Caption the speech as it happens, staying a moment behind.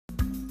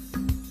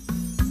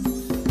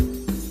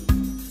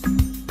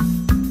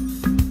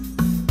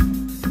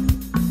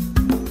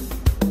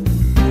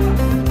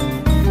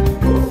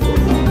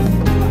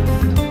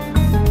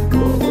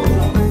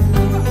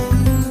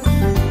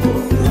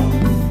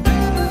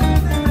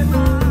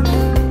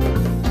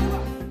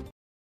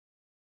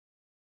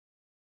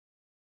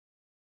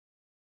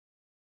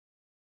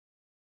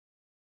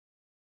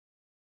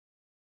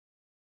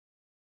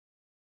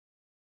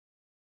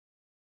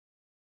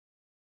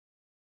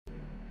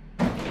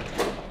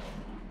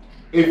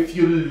If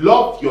you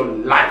love your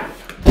life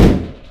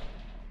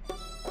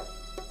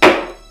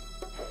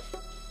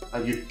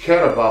and you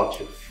care about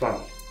your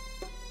family,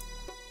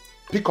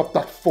 pick up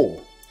that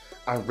phone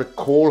and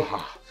recall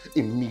her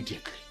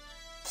immediately.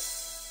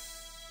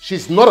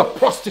 She's not a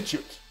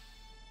prostitute.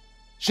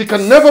 She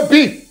can never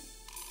be.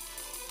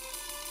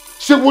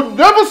 She would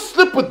never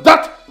sleep with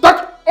that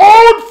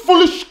old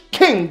foolish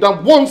king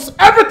that wants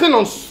everything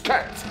on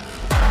skirt.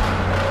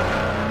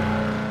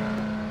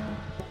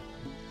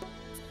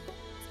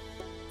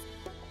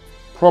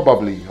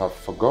 Probably you have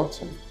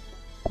forgotten,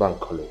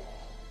 Bankole,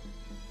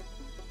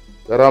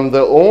 that I'm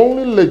the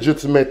only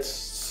legitimate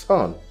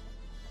son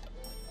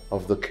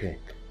of the king.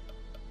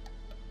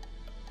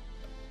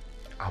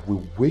 I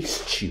will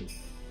waste you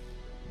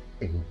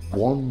in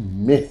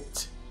 1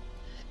 minute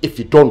if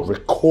you don't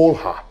recall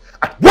her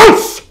at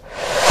once!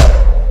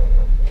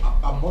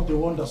 I'm not the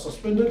one that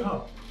suspended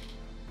her.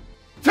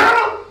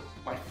 Tell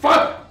my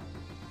father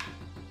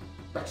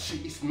that she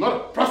is not a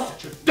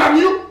prostitute, damn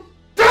you!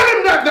 Tell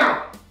him that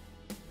now!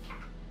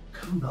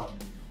 Calm down.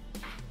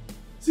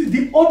 See,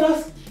 the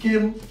orders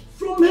came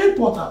from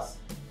headquarters.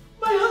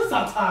 My hands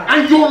are tied.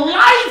 And your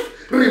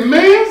life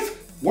remains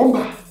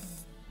Wamba.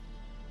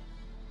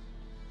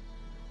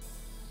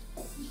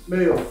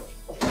 Mayor.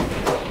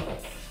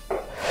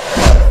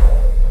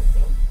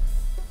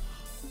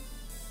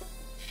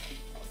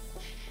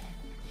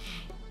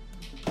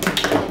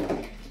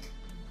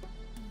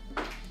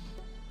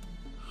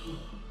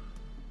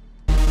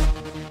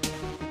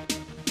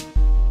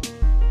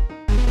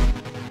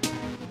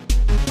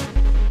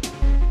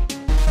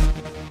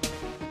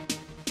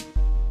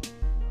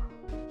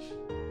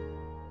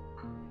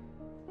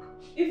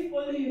 If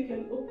only you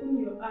can open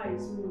your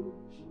eyes, Mom.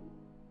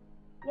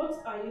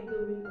 What are you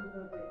doing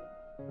over there?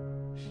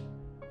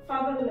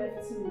 Father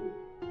left me.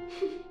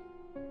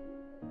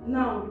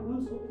 Now you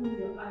want to open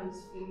your eyes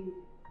for me.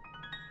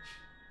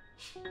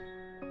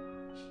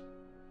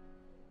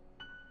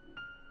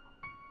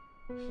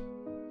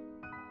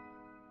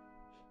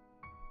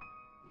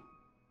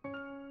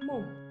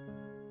 Mom!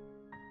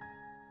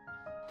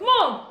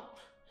 Mom!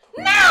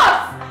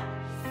 Nurse!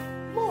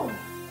 Mom!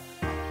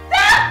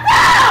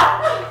 Doctor!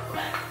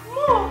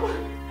 Mom! Mom!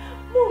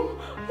 Mom,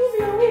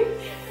 you're awake!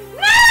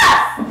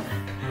 Nurse!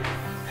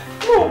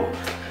 Mom!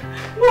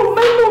 Mom,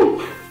 my mom!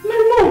 My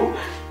mom!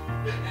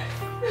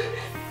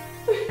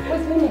 Wait,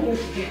 let me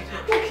get you.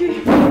 Okay,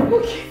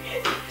 okay.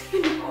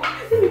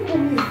 Let me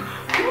come here.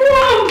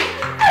 Mom!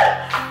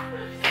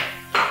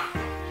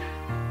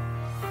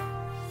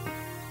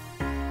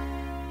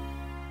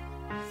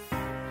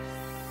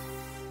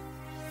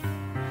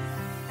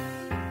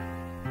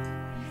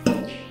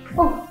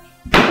 Oh,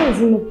 why is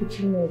he not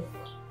picking up?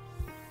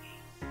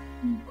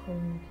 I'm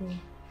coming again.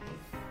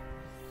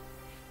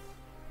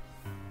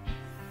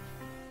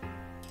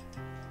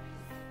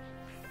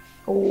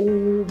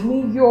 Oh,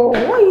 Miyo, why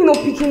are you not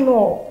picking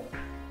up?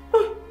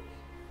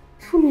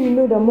 Surely you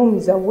know that mom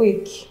is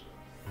awake.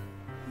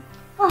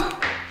 Oh.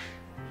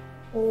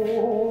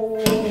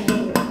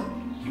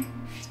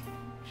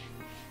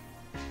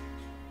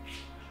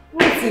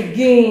 What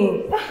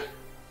again?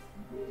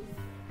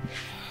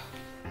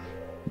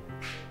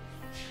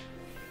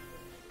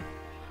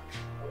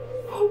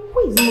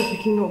 Why is he not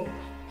picking up?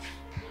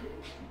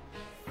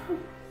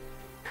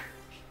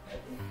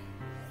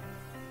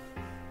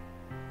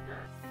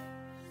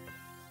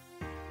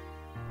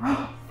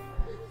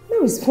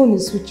 Now his phone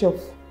is switched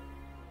off.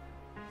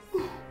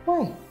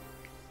 Why?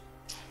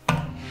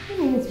 Wait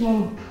a minute,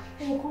 Mom.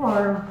 Oh, come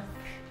on.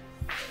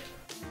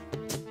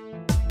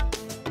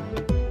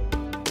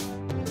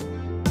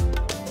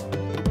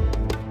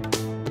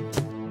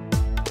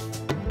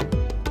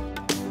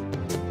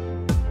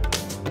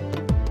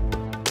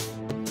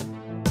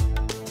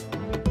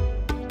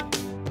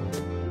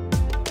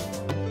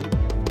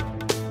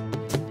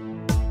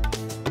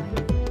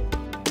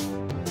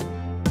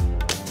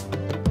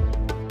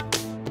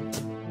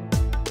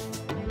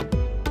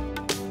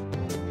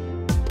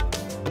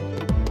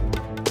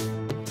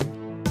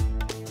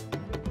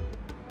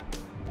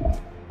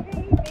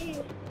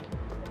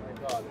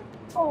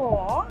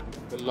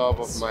 Love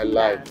of my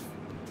life.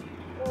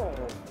 Oh.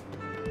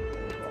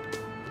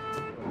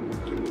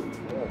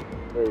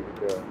 Baby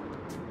girl.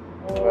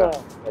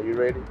 Oh. Are you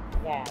ready?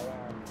 Yeah.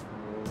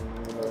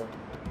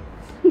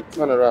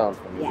 Turn around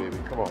for me, Yeah. baby.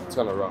 Come on,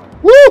 turn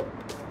around. Woo!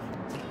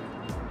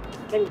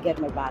 Let me get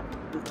my bag.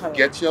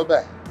 Get your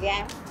bag.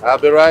 Yeah. I'll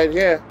be right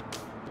here.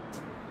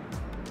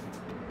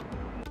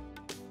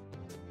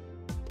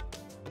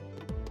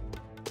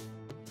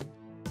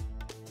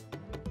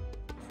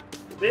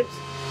 Babes?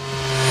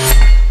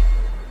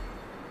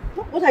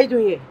 What are you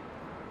doing here?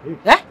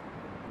 Huh?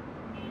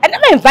 I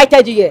never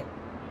invited you here.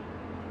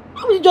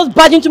 How would you just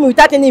barge into me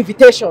without any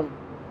invitation?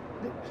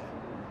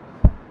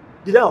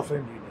 Did I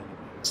offend you?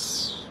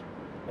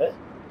 Eh?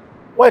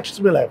 Why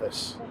treat me like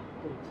this?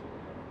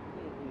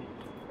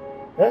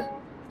 Eh?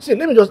 See,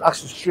 let me just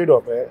ask you straight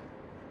up. Let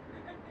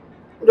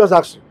me just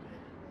ask you.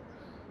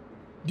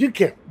 Do you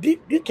care? Do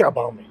you care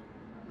about me?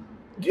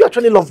 Do you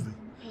actually love me?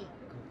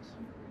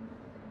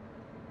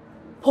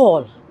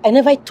 Paul, I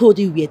never told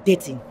you we were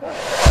dating.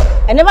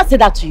 I never said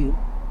that to you.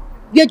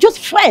 We are just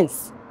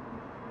friends.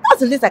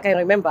 That's the least I can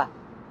remember.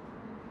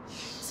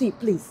 See,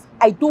 please,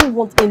 I don't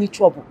want any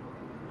trouble.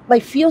 My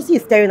fiancé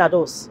is staring at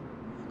us.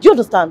 Do you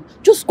understand?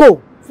 Just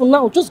go. For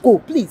now, just go,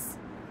 please.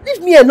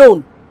 Leave me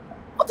alone.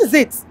 What is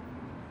it?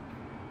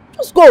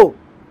 Just go.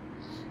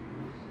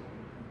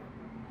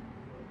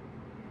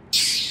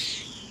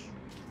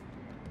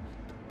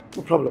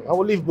 No problem. I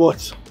will leave,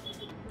 but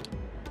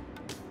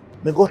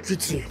may God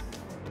treat you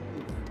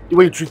the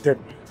way you treated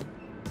me.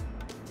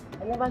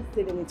 I never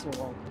said anything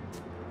wrong.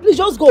 Please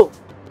just go.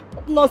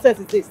 What nonsense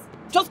is this?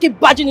 Just keep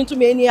barging into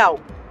me anyhow.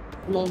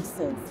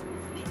 Nonsense.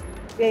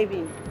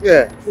 Baby.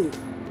 Yeah. See,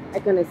 I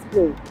can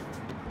explain.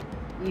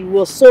 He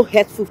was so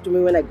hurtful to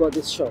me when I got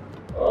this shop.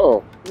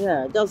 Oh.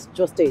 Yeah, that's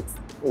just it.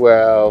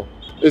 Well,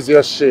 it's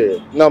your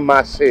shit, not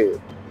my shit.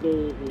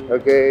 Baby.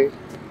 Okay?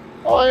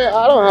 Oh, yeah,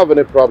 I don't have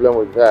any problem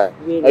with that.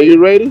 Really? Are you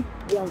ready?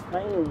 Yeah, I'm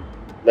fine.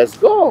 Let's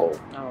go.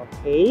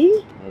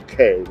 Okay.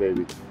 Okay,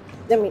 baby.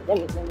 Let me.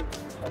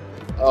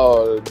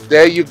 Oh,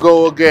 there you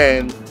go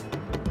again.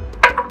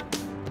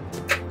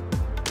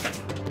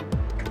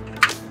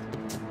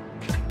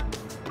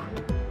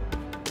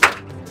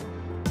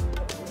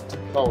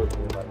 Come with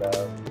me, my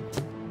love.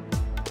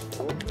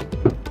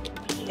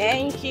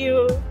 Thank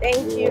you.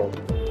 Thank you.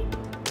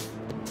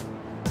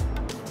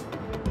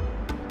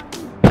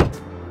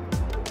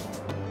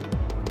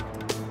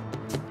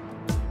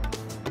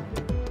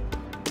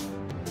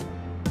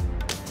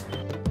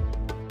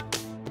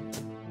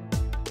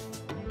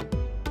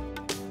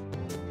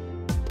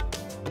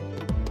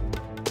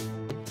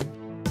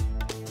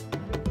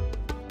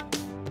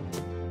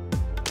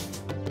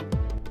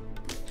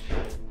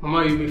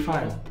 Mama, you'll be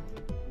fine.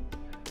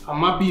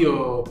 I'm happy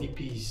your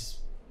BP is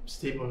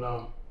stable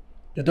now.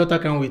 Your daughter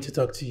can't wait to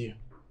talk to you.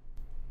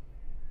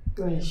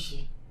 Where is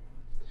she?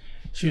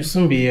 She'll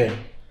soon be here.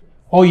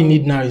 All you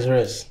need now is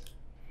rest.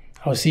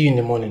 I'll see you in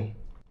the morning.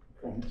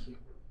 Thank you.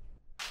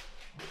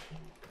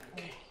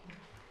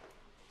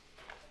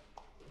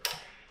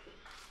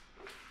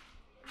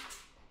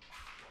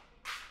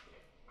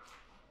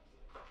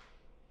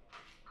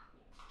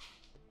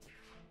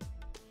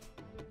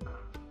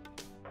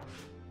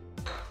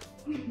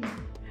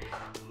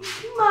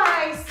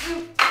 My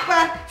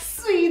super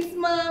sweet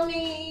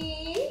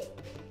mommy.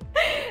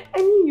 I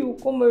knew you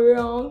would come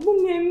around.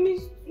 Mommy, I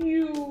missed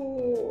you.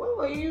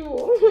 How are you?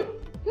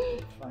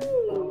 Fine.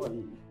 How are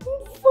you?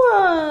 I'm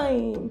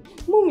fine.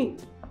 Mommy,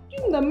 you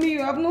know that me,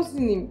 I have not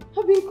seen him.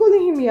 I've been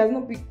calling him, he has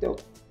not picked up.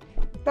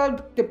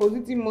 Start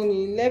depositing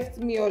money, he left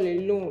me all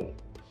alone.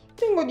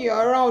 Thank God you're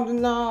around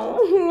now.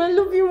 I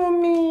love you,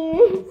 mommy.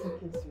 It's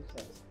okay,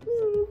 sweetheart.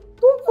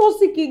 Don't fall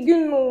sick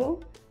again, no.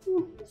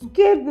 You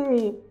scared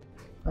me.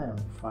 I am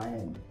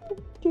fine.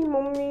 Okay,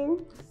 mommy.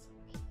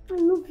 I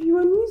love you.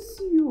 I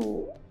miss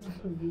you. I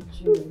love you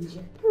too,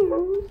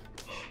 Mommy.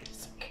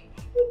 It's okay.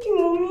 Thank you,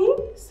 mommy.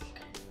 It's okay.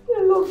 I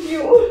love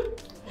you. I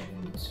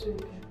love you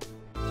too.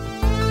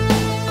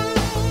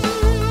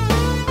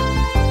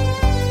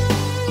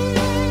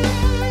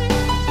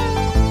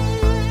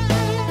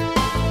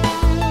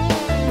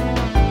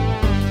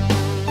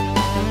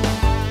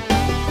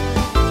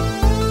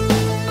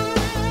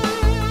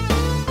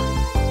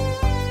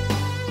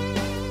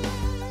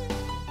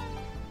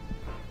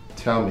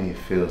 Tell me it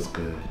feels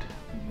good.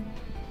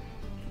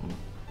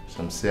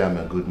 Some say I'm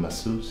a good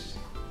masseuse,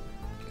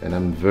 and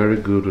I'm very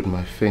good with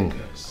my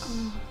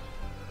fingers.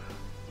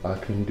 I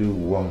can do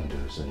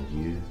wonders on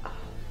you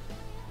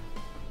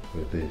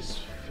with these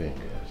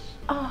fingers.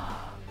 Oh,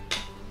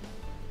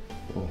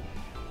 oh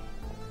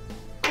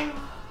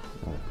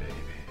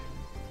baby.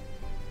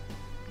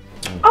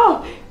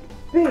 Oh,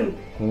 babe.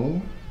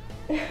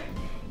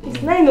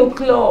 It's 9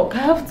 o'clock. I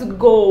have to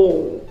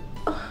go.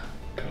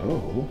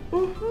 Go?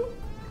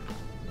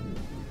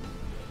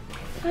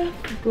 I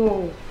have to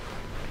go.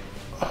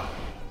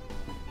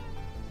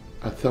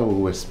 I thought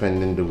we were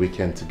spending the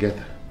weekend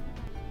together.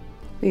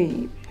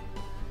 Babe,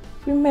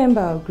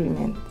 remember our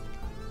agreement.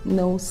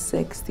 No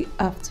sex till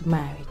after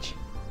marriage.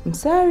 I'm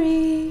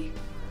sorry.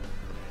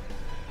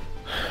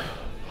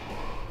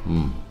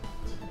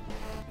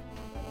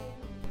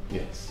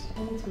 Yes.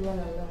 I need to run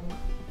along.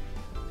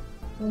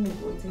 Mom is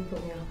waiting for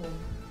me at home.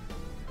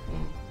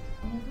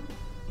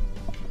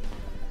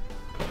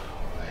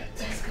 Alright.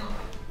 Let's go.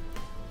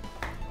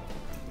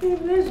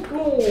 Babe, let's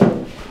go.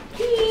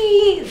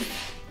 Please.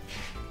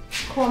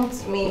 Come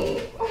to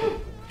me.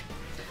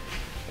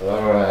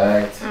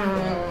 Alright.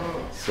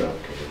 It's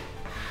okay.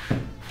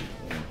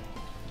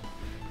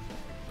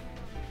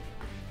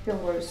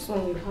 Don't worry,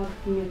 soon you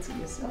have me to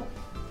yourself.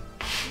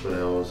 But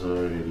I was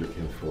already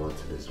looking forward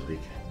to this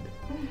weekend.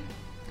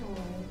 Don't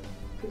worry.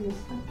 Please.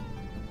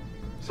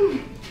 So,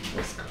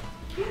 let's go.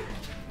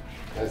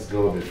 Let's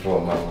go before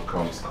Mama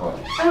comes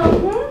calling.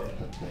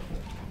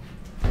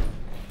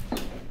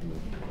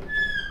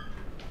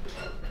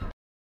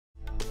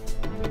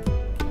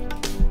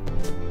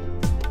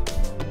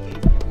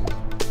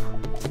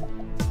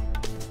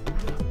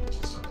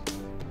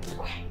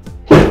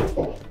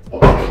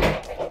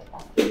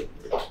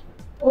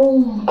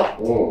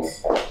 Oh.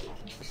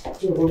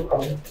 You're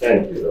welcome.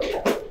 Thank you.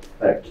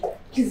 Thank you.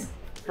 Please,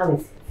 have a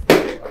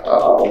seat.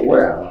 Oh,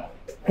 well.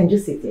 Can you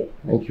sit here?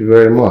 Thank you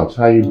very much.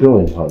 How you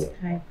doing, honey?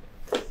 Hi.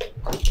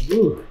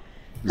 Ooh.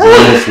 It's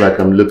almost like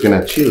I'm looking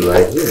at you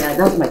right here. Yeah,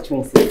 that's my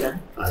twin sister.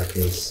 I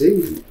can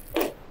see.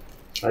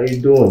 How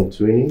you doing,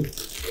 Twinnie?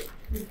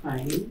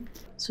 Fine.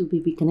 So,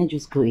 baby, can I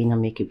just go in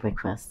and make you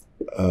breakfast?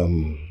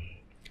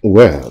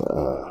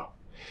 Well,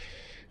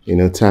 you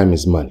know, time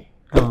is money.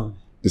 Oh.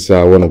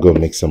 So I want to go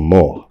make some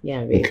more.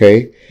 Yeah, really.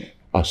 Okay?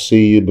 I'll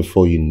see you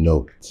before you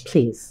know it.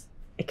 Please.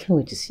 I can't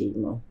wait to see you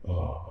more.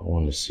 Oh, I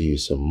want to see you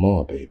some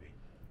more, baby.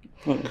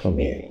 Come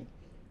here.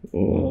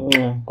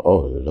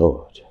 Oh,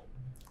 Lord.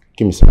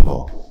 Give me some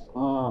more.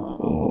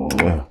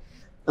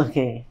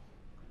 Okay.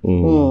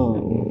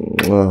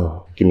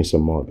 Oh, give me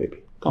some more,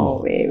 baby. Oh,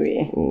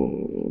 baby.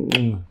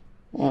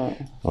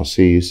 I'll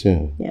see you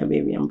soon. Yeah,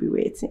 baby, I'll be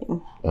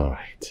waiting. All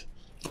right.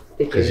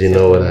 Because you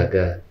know what I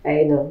got.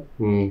 I know.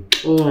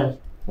 All right.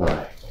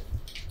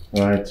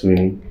 All right,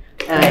 Twinnie.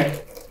 All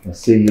right. I'll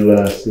see you when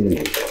I see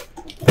you.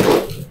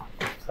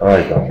 All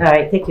right, darling. All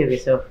right, take care of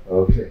yourself.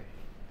 Okay.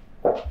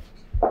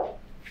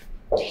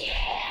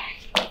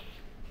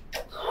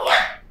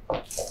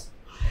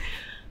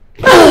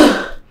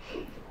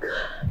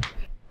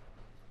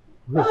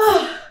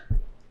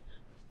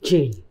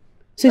 Jane,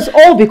 so it's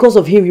all because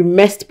of him you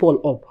messed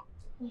Paul up.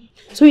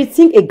 So you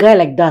think a guy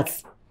like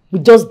that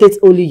would just date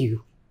only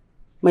you?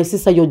 My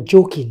sister, you're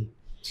joking.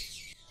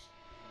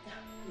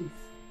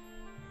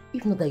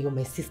 If not that you're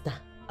my sister,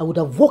 I would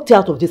have walked you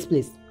out of this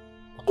place.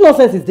 What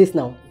nonsense is this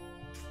now?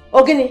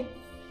 Ogini,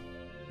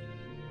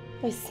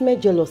 I smell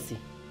jealousy.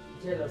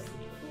 Jealousy?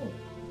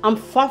 I'm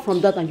far from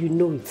that and you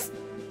know it.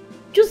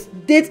 Just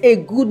date a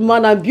good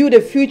man and build a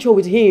future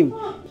with him.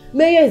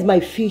 Mayor is my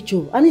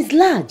future and he's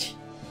large.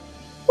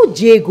 Oh,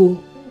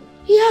 Diego,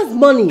 he has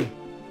money.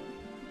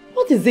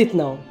 What is it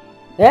now?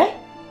 Eh?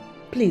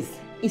 Please,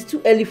 it's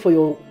too early for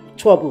your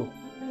trouble.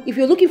 If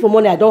you're looking for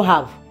money I don't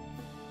have,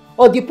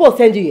 or the poor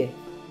send you here.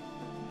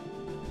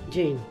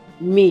 Jane,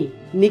 me,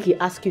 Nikki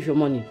ask you for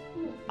money.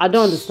 I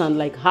don't understand,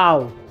 like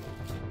how?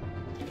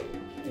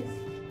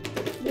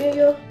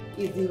 Mayor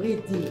is the real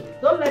deal.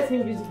 Don't let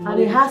him use money. And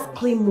he has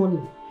clean money.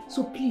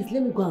 So please,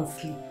 let me go and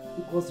sleep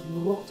because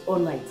we worked all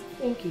night.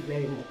 Thank you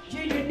very much.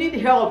 Jane, you need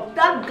help.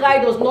 That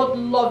guy does not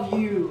love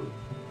you.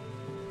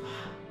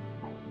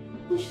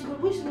 We should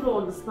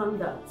not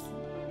understand that.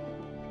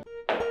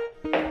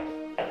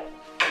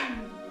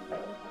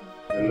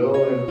 Hello,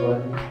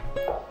 everybody.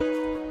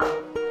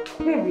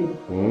 Baby,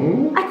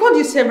 I called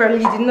you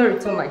severally, you did not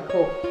return my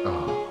call.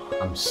 Oh,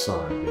 I'm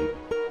sorry,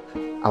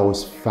 baby. I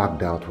was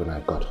fagged out when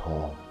I got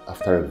home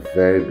after a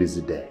very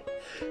busy day.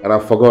 And I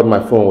forgot my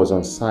phone was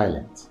on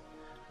silent.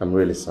 I'm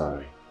really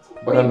sorry.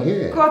 But I'm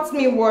here. You got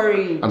me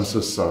worried. I'm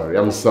so sorry.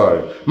 I'm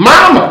sorry.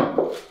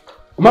 Mama!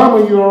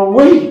 Mama, you're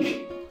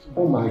awake.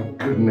 Oh my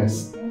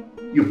goodness.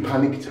 You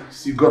panicked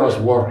us. You got us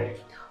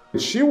worried.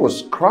 She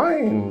was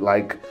crying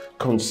like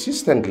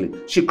consistently.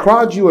 She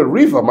cried you a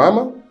river,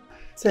 Mama.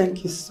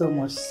 Thank you so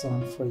much,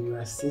 son, for your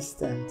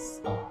assistance.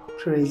 Oh.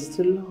 Praise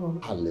the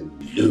Lord.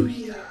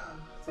 Hallelujah.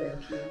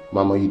 Thank you.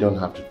 Mama, you don't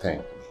have to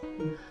thank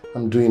me.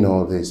 I'm doing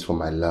all this for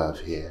my love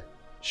here,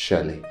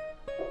 Shirley.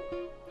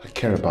 I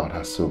care about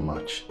her so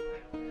much.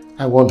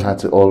 I want her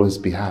to always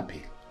be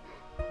happy.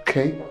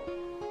 Okay?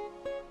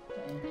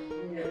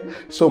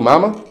 So,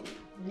 Mama,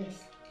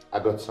 yes. I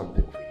got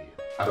something for you.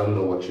 I don't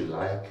know what you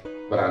like,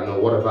 but I know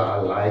whatever I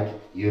like,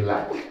 you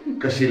like.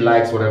 Because she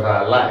likes whatever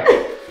I like.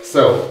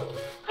 So,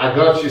 I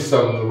got you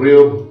some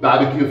real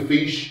barbecue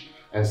fish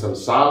and some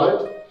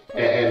salad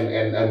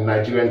and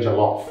Nigerian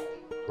jollof,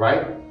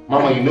 right?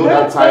 Mama, you know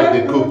that type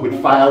they cook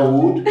with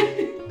firewood?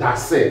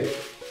 That's it.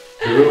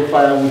 The real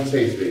firewood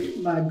taste,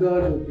 baby. My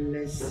God will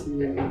bless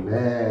you.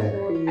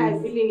 Amen. I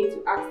really need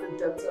to ask the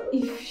doctor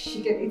if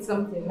she can eat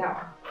something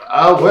now.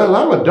 Well,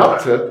 I'm a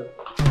doctor.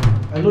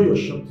 I know you're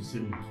shocked to see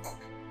me.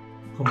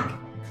 Come on.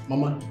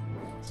 Mama,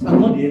 I'm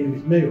not the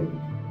enemy. Mayor,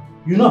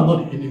 you know I'm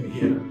not the enemy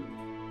here.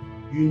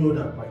 You know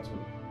that quite well.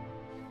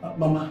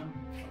 Mama,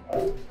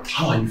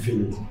 how are you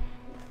feeling?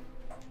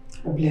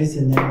 I bless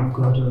the name of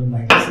God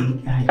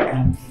Almighty. I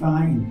am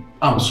fine.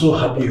 I'm so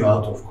happy you're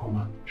out of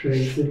coma.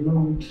 Praise the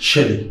Lord.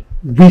 Shirley,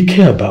 we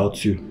care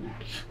about you.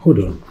 Hold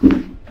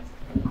on.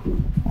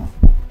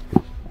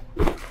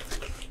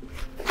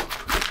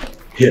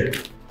 Here.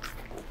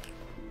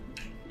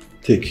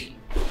 Take.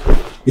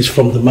 It's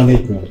from the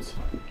management.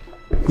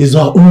 It's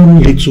our own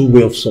little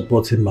way of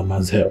supporting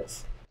Mama's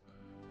health.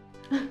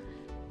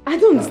 I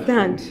don't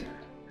understand.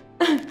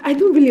 I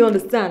don't really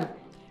understand.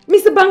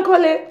 Mr.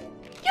 Bankole,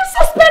 you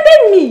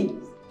suspended me!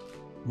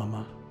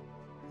 Mama,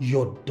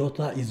 your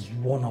daughter is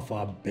one of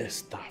our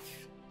best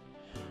staff.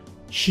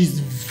 She's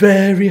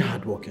very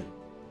hardworking.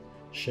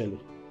 Shirley,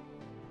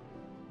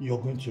 you're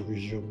going to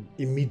resume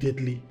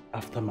immediately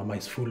after Mama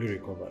is fully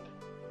recovered.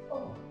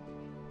 Oh.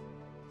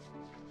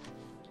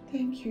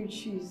 Thank you,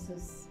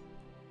 Jesus.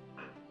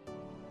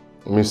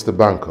 Mr.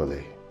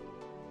 Bankole,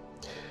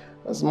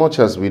 as much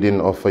as we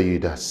didn't offer you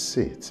that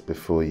seat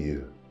before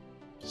you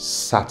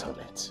sat on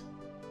it.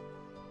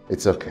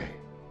 It's okay,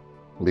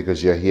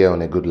 because you're here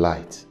on a good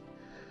light.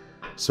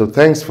 So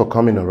thanks for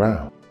coming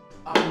around.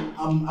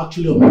 I'm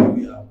actually on my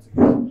way out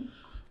again.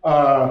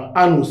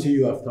 Anne will see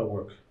you after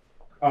work.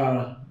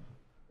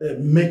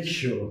 Make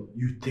sure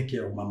you take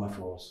care of Mama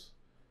for us.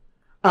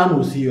 Anne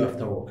will see you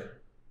after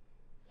work.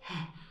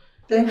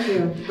 Thank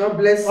you. God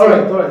bless you. All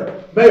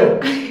right. Mayo.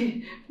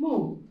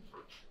 Mom.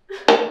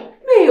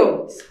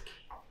 Mayo.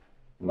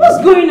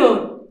 What's going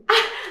on?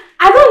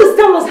 I don't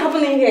understand what's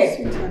happening here.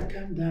 Sweetheart,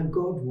 calm down.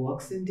 God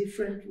works in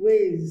different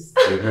ways.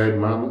 You heard,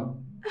 Mama?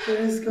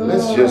 Praise God.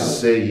 Let's just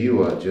say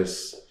you are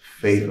just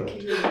favored.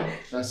 Okay.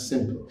 That's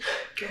simple.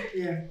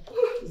 Yeah.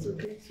 It's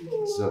okay.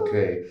 It's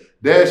okay.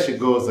 There she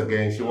goes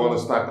again. She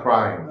wants to start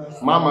crying.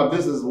 Mama,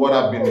 this is what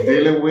I've been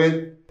dealing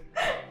with.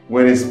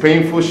 When it's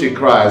painful, she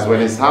cries.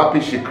 When it's happy,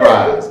 she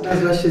cries.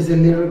 That's why she's a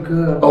little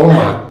girl. Oh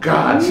my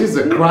God, she's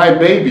a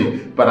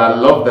crybaby. But I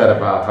love that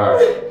about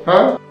her.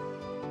 Huh?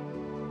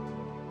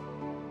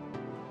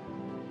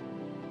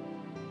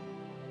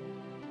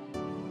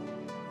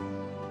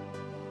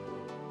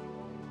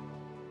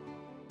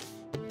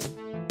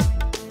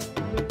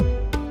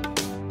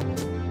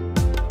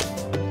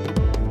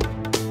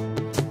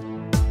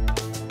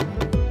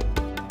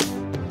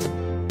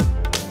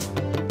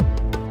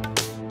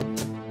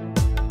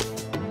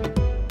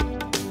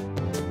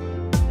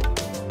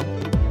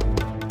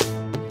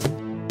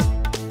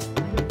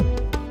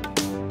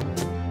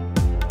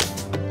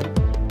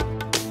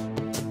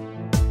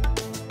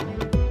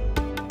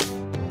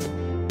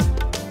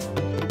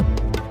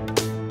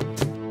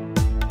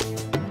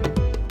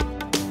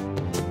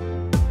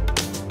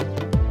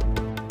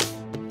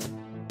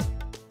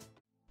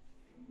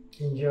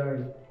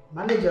 Enjoy.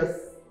 Managers.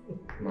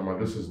 Mama,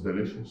 this is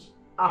delicious.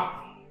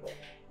 Ah.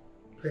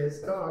 Praise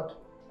God.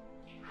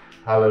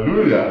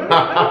 Hallelujah.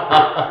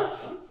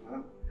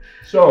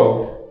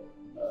 So,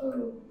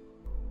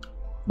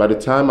 by the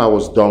time I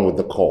was done with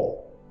the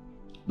call,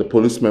 the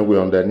policemen were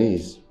on their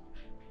knees.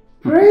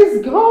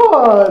 Praise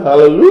God.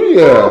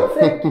 Hallelujah.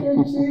 Thank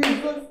you,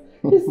 Jesus.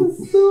 This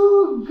is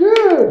so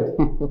good.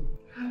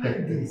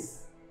 Like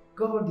this.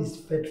 God is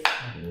faithful.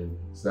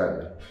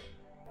 Exactly.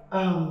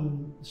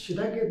 Should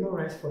I get more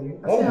rice for you?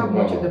 I see how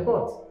much in the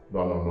pot.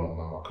 No,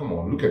 Mama. Come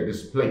on, look at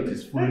this plate.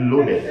 It's fully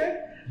loaded.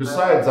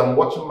 Besides, I'm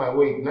watching my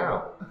weight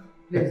now.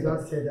 Please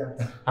don't say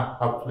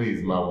that.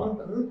 Please,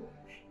 Mama. I'm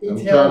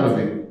It's trying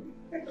healthy. to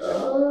be.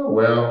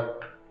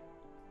 Well,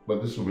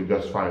 but this will be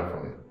just fine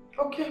for me.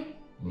 Okay.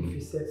 If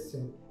you said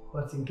so.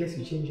 But in case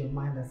you change your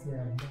mind, I say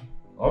I'm done.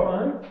 All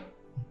right.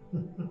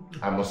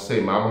 I must say,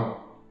 Mama,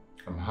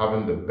 I'm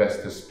having the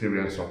best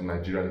experience of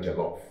Nigerian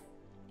jollof.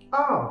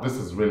 Oh. This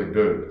is really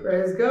good.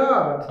 Praise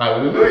God.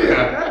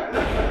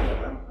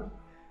 Hallelujah.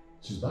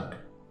 She's back.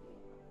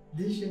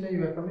 Did she know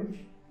you were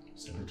coming?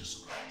 It's a little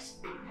surprise.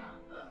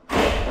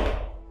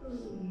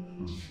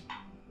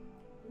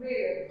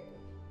 Where?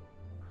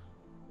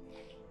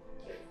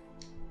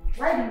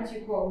 Why didn't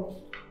you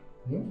call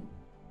me?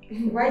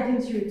 Why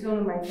didn't you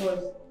return my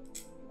calls?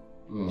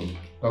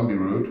 Don't be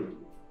rude.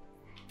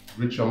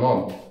 Reach your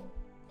mom.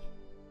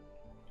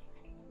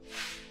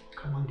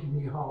 Come on, give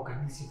me a hug. I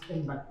need you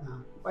came back now.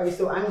 Why are you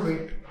so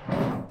angry?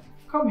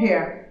 Come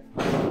here.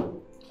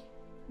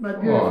 My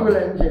beautiful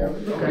angel.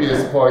 Don't be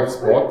a spoiled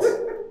sport.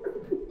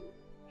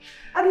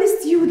 At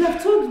least you would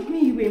have told me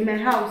you were in my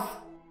house.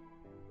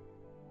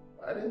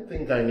 I didn't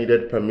think I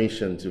needed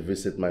permission to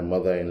visit my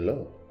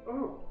mother-in-law.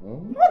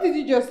 What did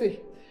you just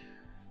say?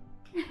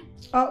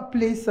 Oh,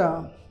 please,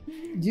 do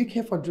you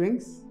care for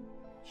drinks?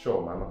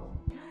 Sure, Mama.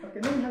 Okay,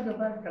 let me have your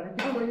bag. Can I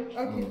get for you?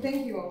 Okay,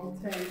 thank you, Mom.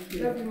 Thank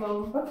you. Love you,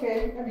 Mom.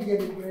 Okay, let me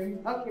get a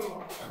drink. Okay,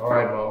 Mom. All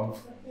right, Mom.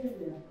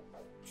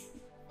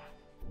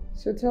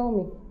 So tell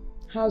me,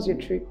 how's your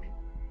trip?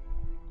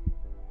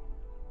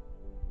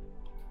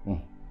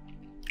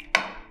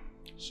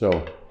 So,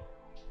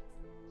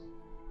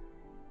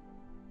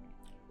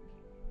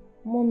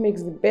 Mom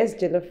makes the best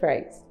jollof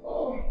rice.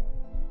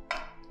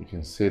 you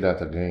can say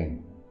that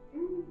again.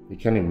 You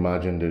can't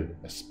imagine the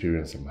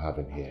experience I'm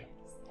having here.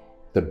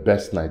 The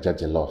best Naija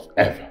jollof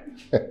ever.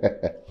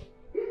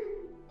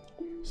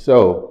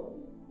 So,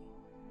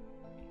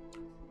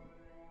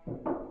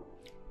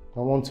 I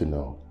want to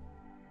know,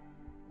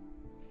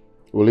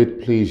 will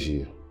it please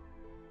you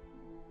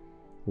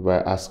if I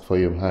ask for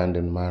your hand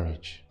in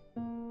marriage?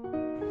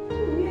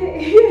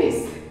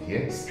 Yes.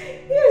 Yes.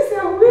 Yes,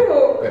 I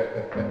will.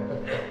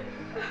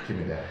 Give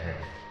me that hand.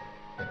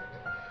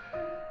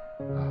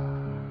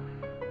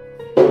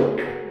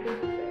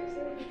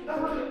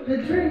 The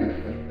drink.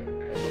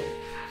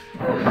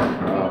 I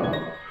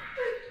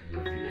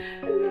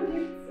love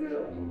you too.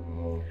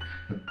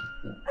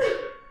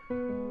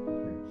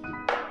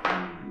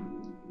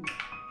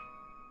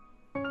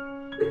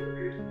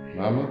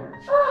 Mama?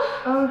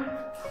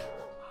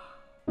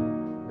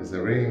 There's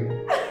a ring.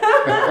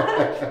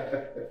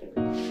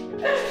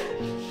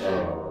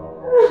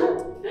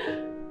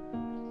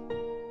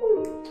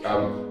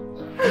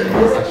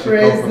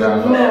 Praise the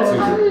Lord.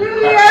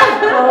 Hallelujah.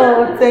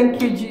 Oh,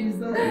 thank you,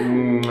 Jesus.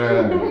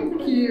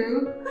 Thank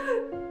you.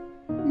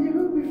 You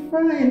be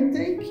fine,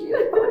 thank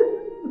you.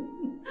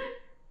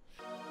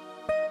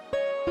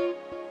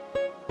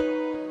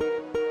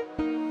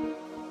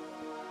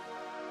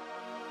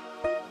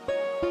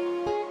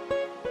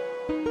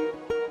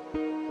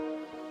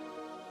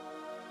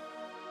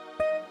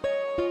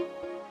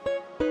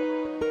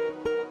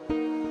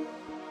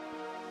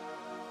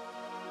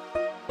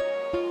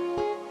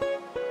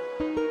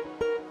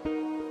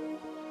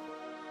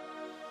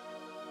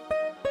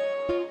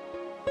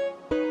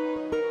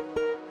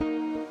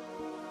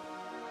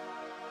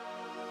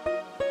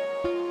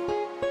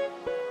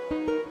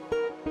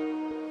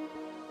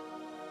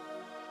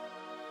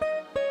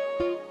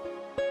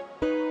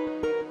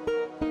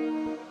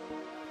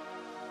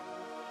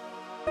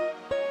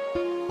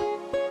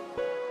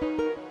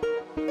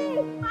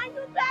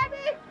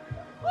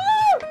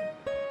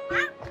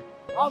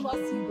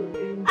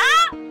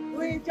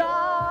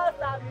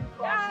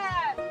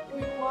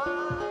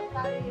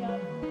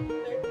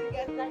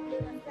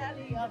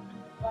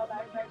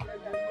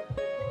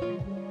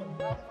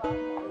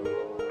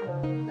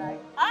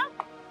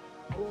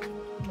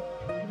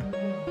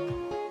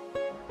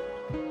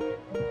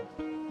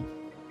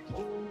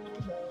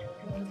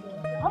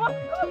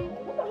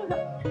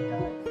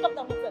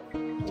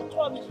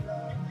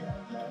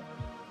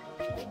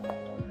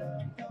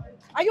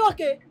 Are you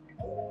okay?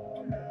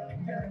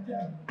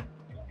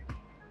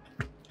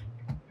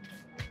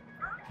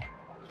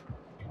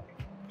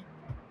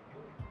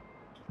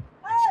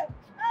 Hey!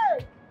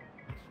 Hey!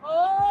 Oh!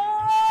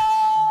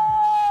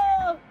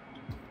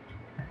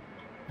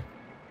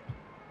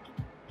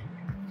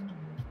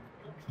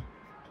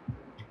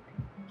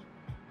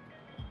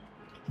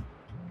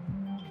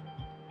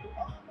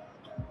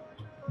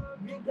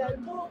 Big girl,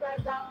 move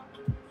right down.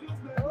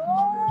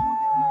 Oh!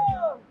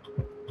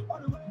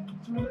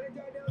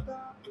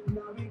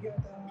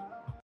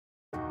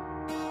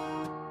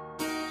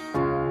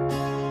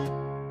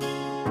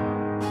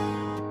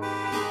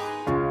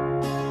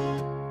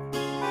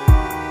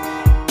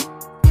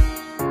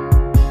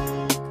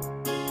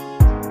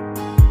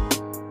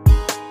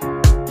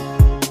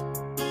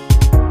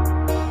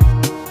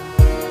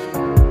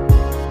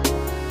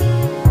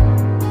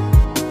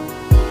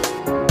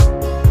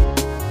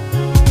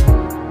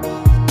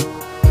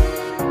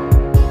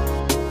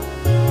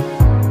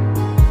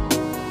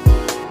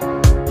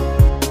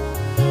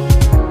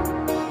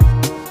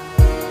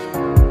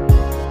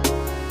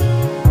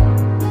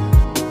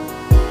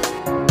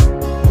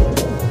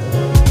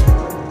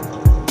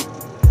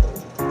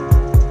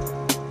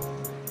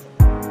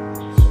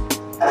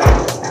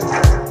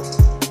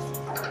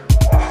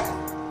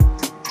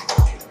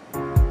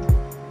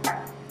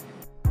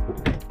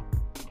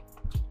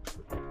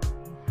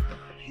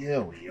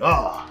 Here we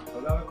are.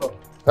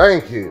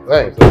 Thank you,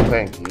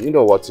 thank you. You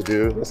know what to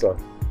do. Yes, sir.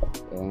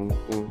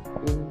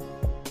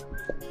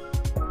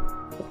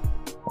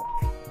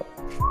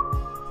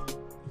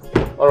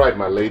 All right,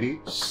 my lady,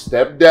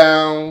 step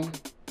down.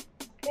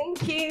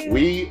 Thank you.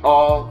 We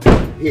are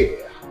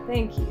here.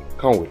 Thank you.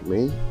 Come with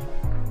me.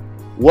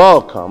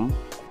 Welcome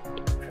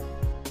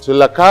to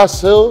La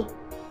Casa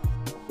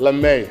La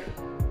Maya.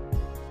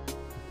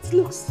 It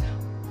looks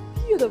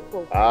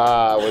beautiful.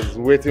 I was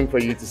waiting for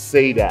you to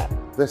say that.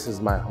 This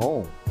is my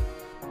home.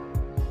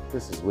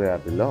 This is where I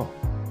belong.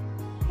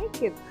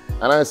 Thank you.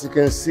 And as you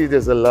can see,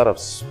 there's a lot of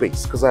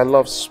space because I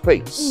love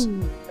space.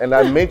 And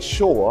I made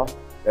sure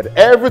that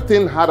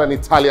everything had an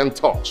Italian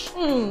touch.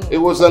 It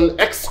was an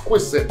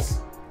exquisite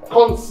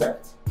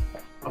concept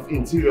of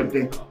interior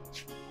decor.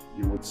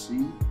 You would see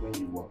when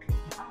you walk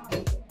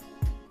in.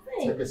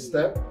 Take a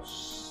step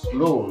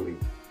slowly.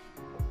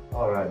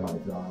 All right, my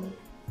darling.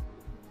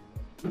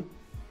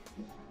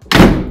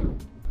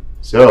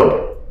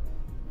 So,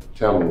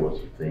 tell me what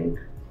you think.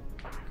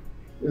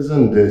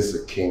 Isn't this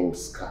a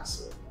king's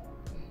castle?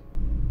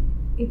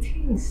 It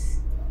is.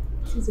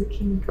 It is a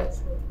king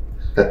castle.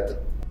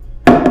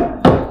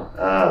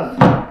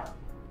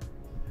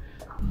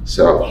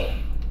 So,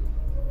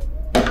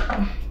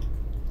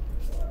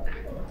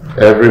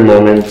 every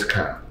moment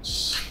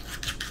counts.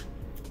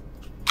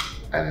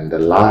 And in the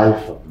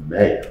life of the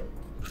mayor,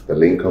 the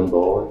Lincoln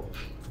boy,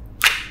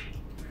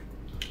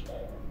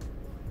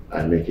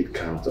 I make it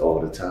count all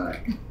the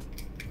time.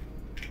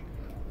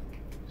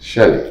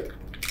 Shelley,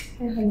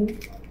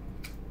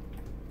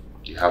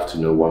 you have to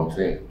know one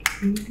thing.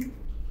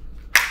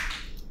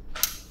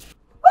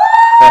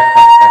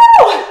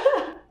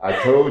 I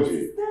told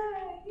you,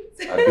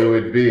 I do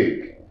it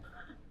big.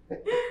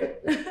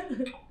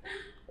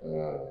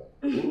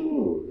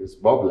 Ooh, it's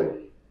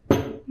bubbling.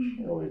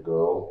 There we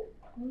go.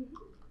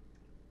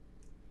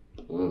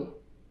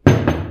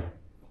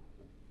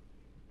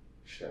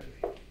 Shelley.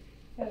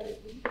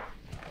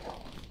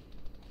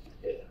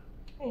 Yeah.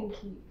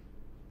 Thank you.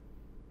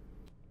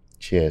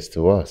 Cheers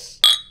to us.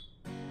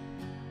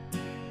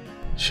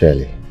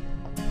 Shelley,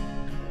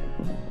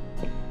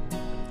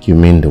 you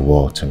mean the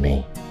world to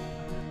me.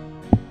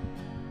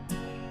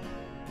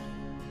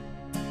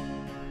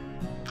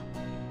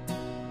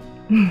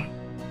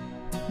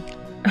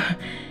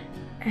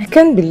 I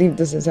can't believe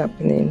this is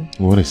happening.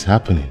 What is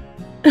happening?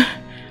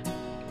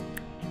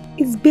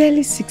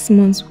 barely 6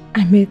 months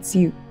I met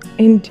you,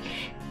 and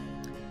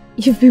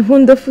you've been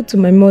wonderful to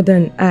my mother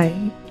and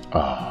I.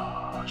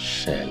 Oh,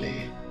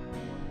 Shirley.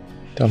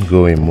 Don't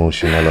go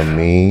emotional on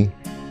me.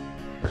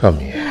 Come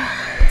here.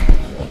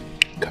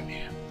 Come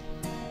here.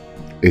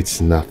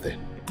 It's nothing.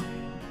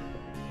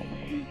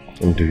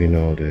 I'm doing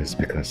all this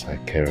because I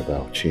care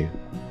about you.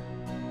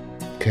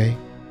 Okay?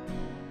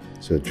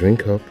 So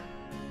drink up.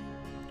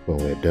 When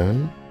we're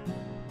done,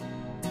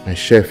 my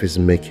chef is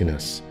making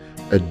us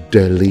a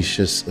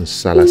delicious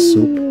nsala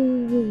soup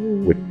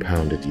with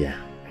pounded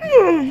yam.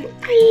 I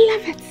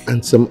love it.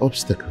 And some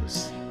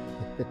obstacles.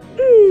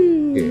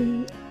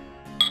 Here.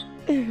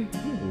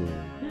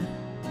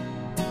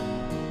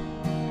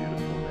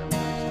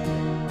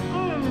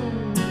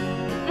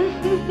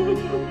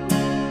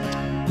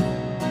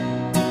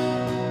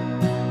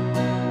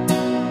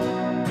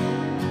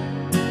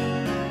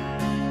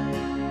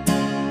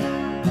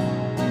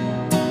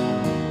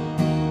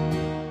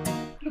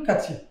 Look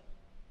at you,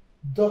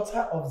 daughter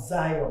of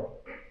Zion,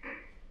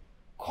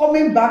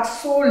 coming back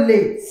so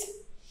late.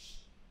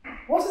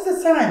 What is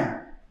the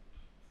time?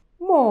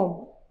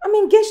 Mom, I'm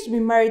engaged to be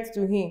married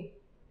to him.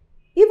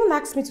 He even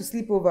asked me to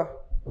sleep over.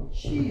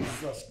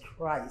 Jesus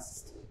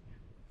Christ.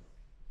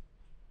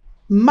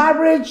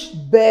 Marriage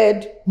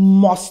bed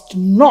must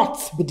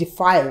not be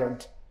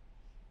defiled.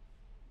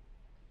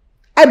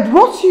 I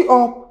brought you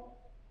up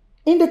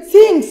in the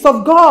things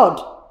of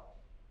God.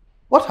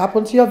 What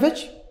happened to your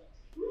virtue?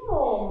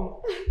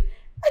 Mom,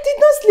 I did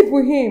not sleep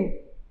with him.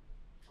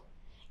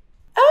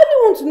 I only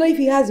want to know if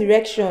he has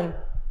erection.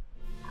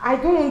 I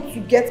don't want to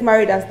get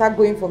married and start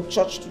going from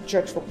church to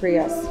church for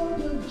prayers.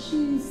 Lord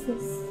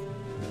Jesus.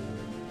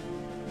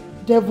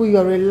 Devil,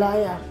 you're a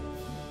liar.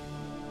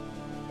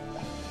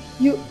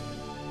 You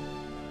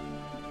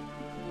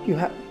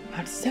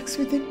had sex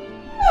with him?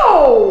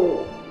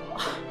 No!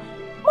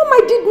 Mom,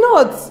 I did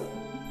not.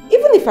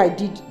 Even if I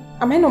did,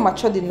 am I not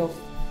matured enough?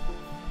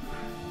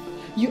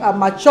 You are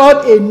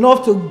matured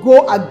enough to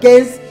go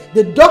against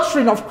the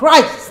doctrine of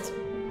Christ.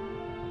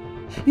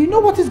 You know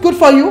what is good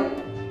for you?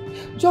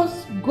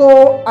 Just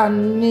go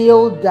and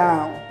kneel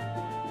down.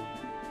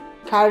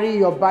 Carry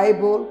your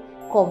Bible,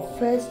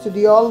 confess to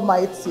the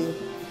Almighty.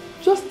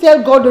 Just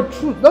tell God the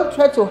truth. Don't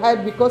try to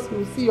hide because He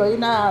will see your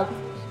inner heart.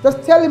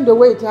 Just tell Him the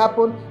way it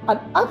happened and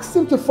ask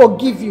Him to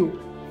forgive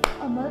you.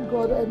 And my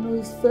God, I know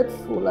He's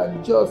faithful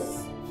and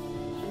just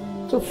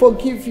to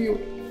forgive you.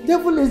 The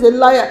devil is a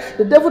liar.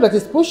 The devil that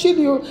is pushing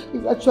you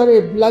is actually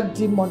a black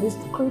demon. It's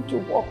going to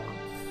work.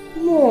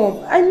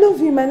 Mom, I love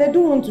him and I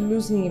don't want to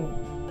lose him.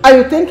 And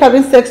you think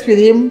having sex with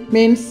him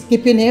means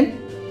keeping him?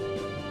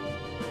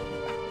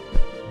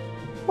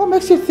 What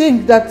makes you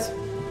think that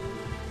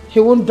he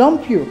won't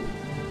dump you?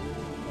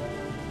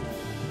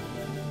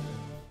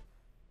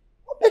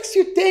 What makes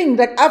you think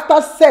that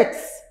after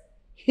sex,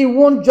 he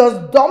won't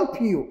just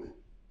dump you?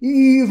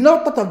 You've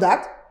not thought of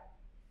that?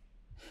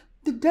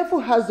 The devil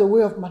has a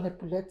way of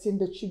manipulating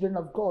the children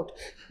of God.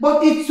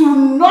 But it will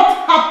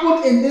not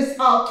happen in this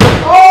house.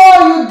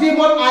 Oh, you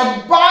demon,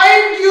 I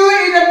bind you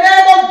in the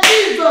name of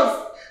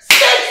Jesus.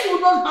 Sex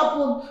will not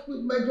happen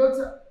with my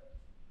daughter.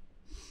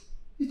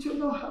 It will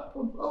not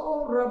happen.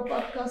 Oh,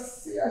 Rebecca, it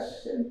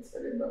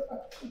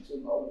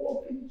will not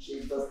work in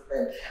Jesus'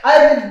 name.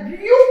 I rebuke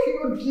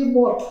you,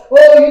 demon.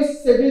 Oh, you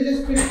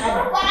seducing spirit,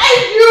 I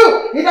bind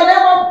you in the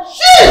name of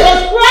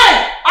Jesus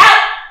Christ.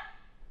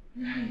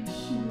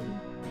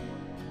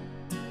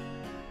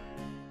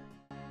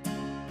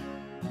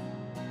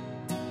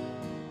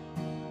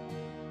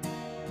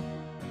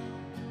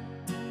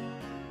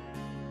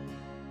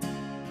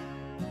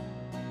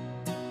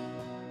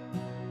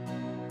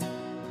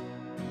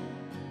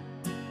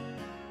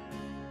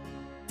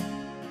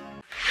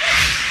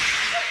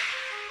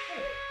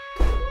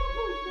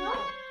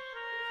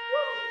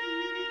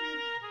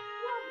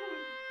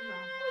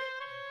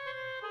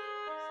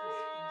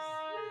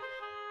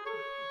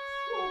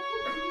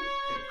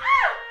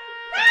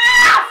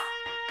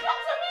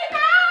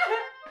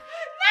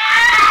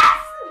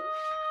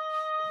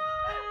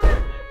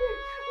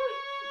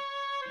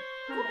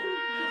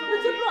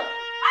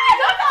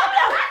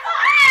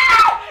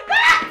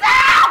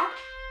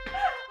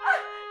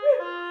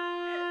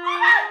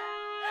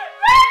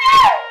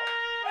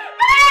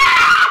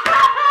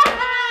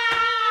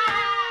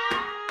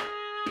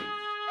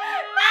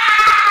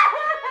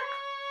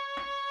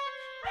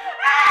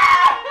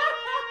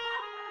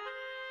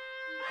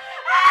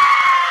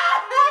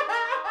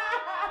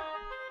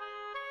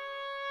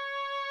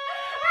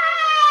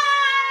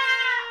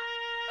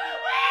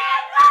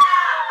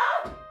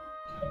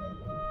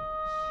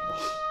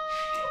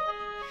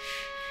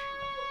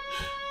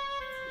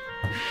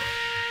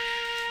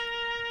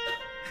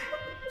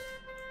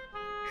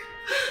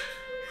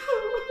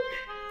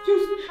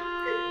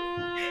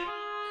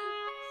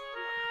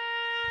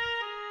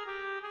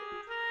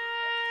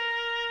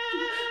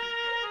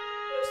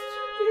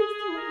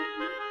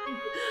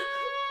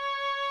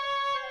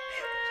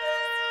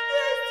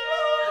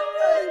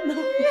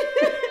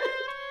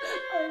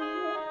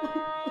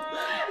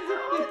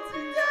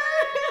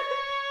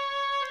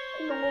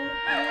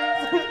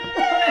 Please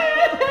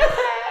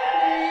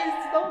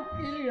don't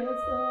kill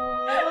yourself.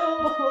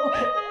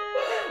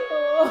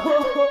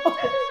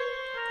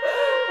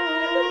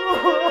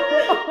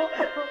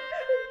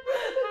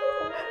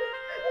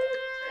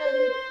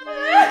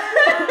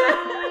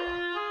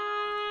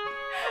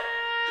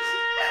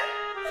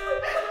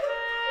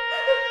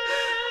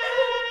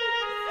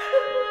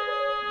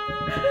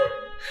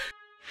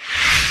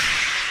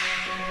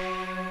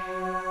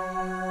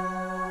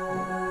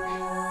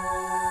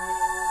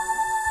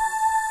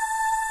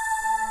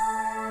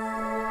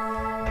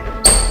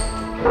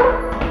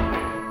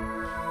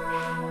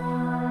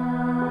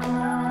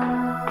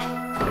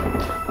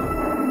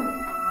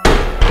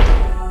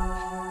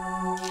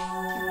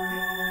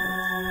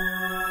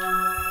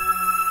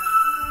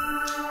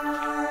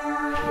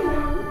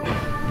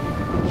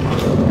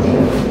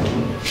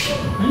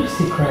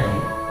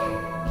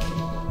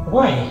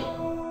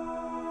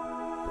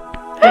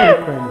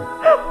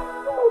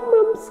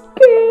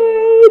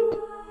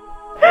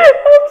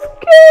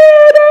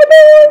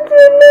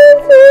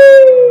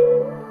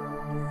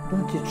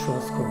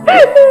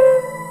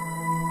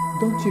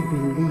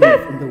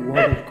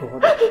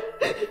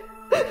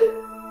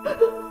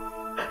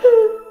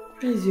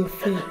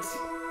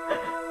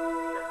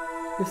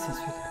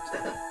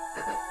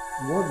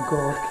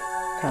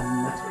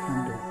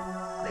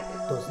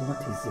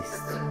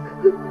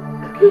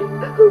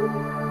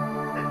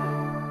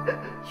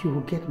 You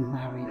will get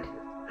married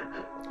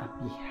and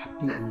be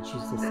happy in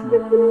Jesus' name.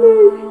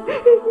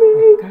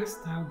 I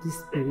cast out this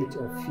spirit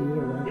of fear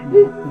right now in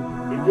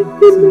the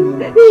mighty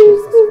name of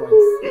Jesus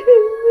Christ.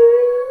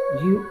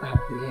 You are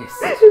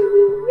blessed.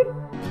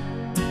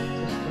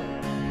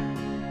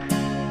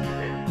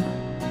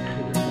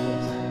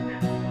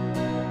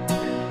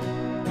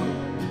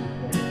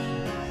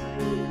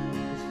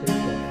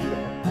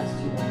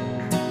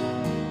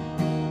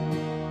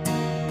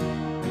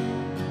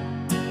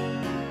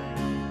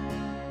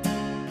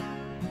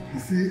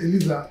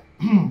 Eliza,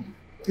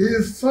 he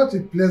is such a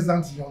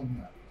pleasant young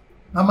man.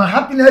 And my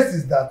happiness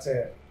is that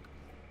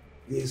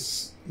he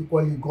is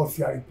equally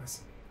God-fearing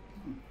person.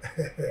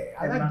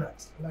 I like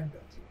that.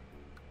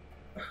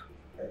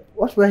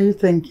 What were you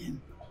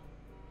thinking?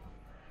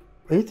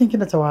 Were you thinking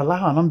that I will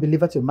allow an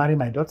unbeliever to marry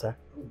my daughter?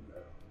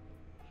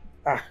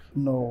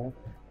 No.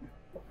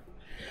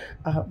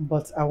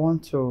 But I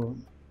want to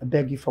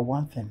beg you for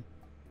one thing.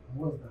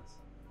 What's that?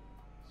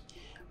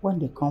 When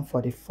they come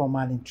for the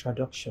formal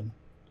introduction,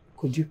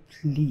 could you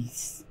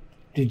please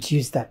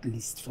reduce that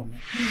list for me?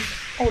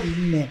 Oh,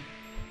 man.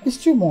 It's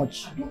too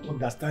much. I don't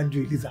understand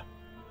you, Eliza.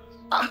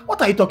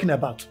 What are you talking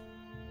about?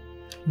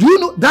 Do you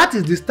know that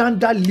is the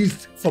standard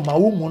list for my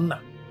woman,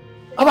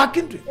 our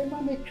kindred?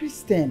 I'm a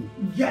Christian.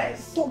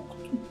 Yes. So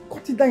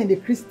cut it down in the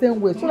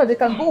Christian way so that they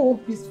can go home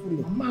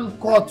peacefully. Man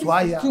caught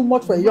wire. It's too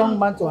much for a young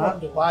man to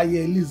handle. Wire,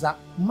 Eliza.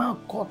 Man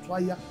caught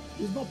wire.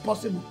 It's not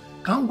possible.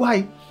 Can't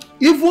why?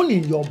 Even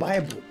in your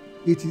Bible,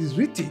 it is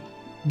written,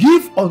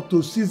 give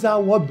unto Caesar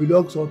what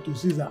belongs unto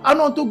Caesar,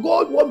 and unto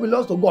God what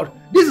belongs to God.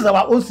 This is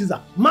our own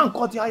Caesar. Man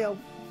caught wire.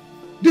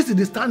 This is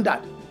the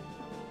standard.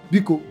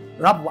 Because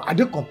are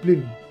they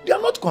complaining? They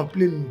are not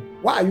complaining.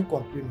 Why are you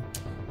complaining?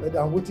 But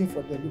I'm waiting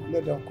for them.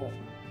 Let them come.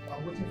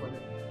 I'm waiting for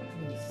them.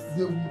 Yes.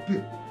 They will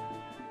pay.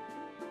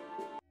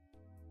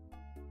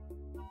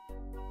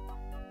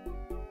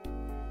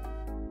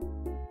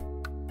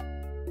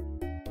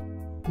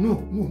 No.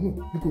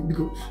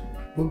 Because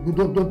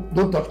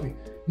don't touch me.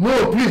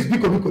 No, please,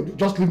 Biko,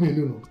 just leave me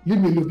alone.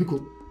 Leave me alone,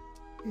 Biko.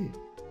 Hey,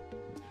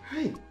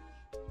 hi.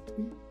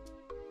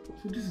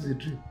 So this is a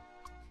dream.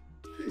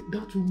 Hey,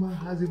 that woman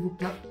has evil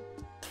plan.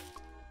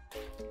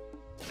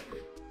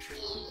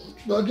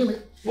 Now give me,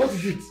 what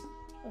is it?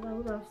 Papa,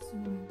 good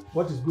afternoon.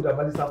 What is good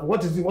about this apple?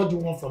 What is it? What do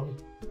you want from me?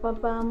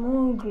 Papa, I'm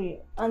hungry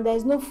and there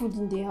is no food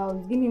in the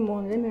house. Give me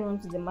money. Let me run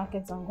to the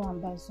market and go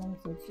and buy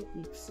something to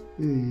eat.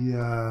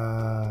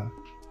 Yeah.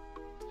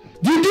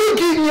 Did you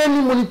give me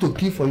any money to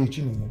kill for you,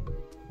 Chinonye?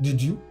 Did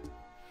you?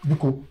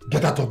 Biko,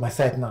 get out of my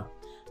sight now.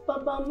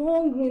 Papa, I'm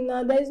hungry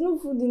now. There is no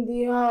food in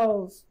the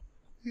house.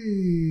 Hey,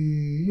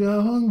 you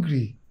are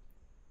hungry.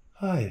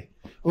 Hi.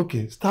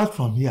 Okay, start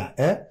from here,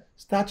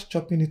 Start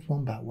chopping it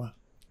one by one.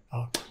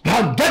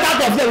 Now get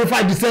out of here before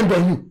I descend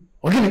on you.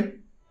 Okay?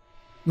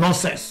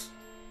 Nonsense.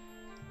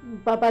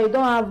 Papa, you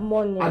don't have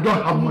money. I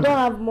don't have money. You don't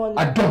have money.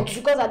 I don't.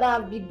 Because I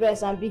don't have big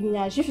breasts and big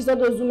nyash. If you saw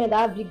those women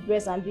that have big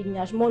breasts and big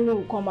nyash, money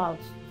will come out.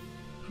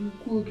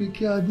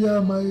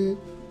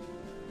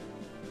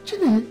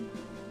 Chinonye,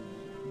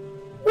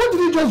 what did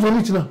you just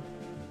vomit now?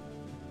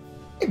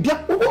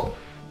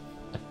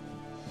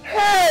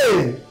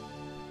 Hey!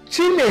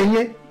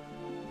 Chinonye!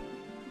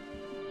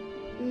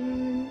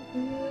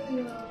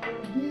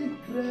 Big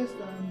breast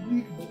and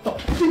big butt.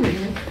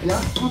 Chinonye,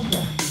 yeah, come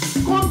here.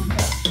 Come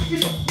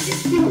here.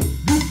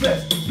 Big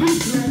breast.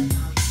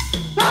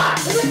 Ah!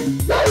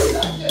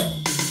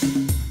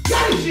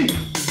 Where is she?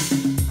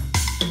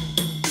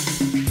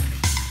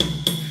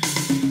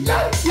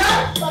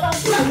 Yeah. Papa,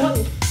 give me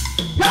money.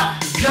 Yeah.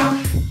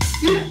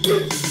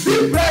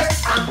 Big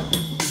breast and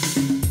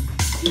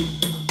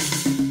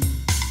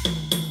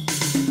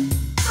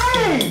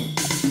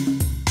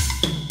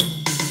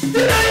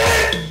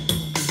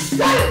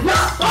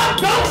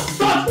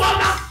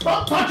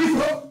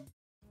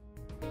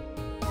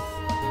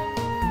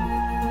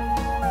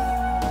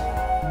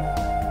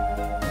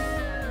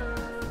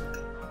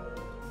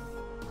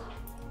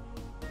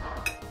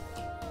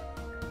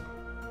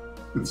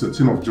It's a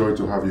thing of joy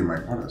to have you in my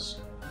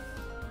palace.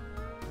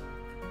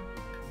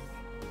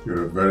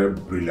 You're a very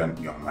brilliant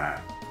young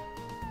man.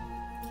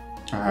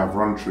 I have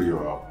run through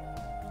your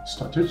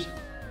statistics,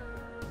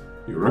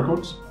 your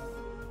records.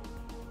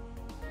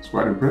 It's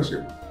quite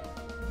impressive.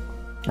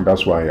 And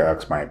that's why I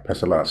asked my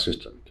personal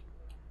assistant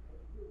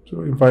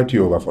to invite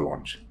you over for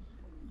lunch.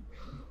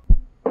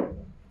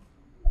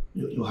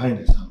 Your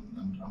Highness,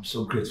 I'm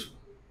so grateful.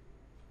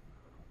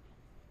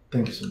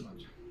 Thank you so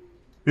much.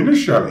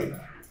 Initially,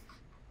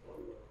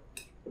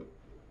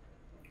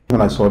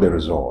 when I saw the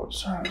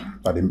results, I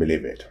didn't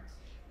believe it.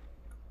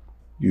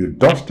 You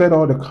dusted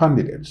all the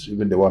candidates,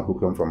 even the one who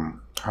came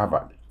from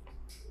Harvard.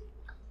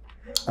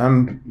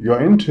 And your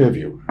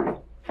interview,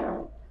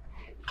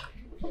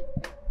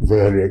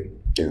 very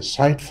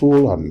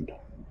insightful and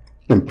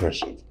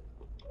impressive.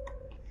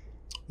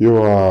 You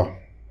are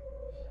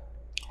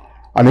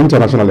an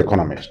international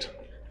economist.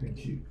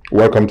 Thank you.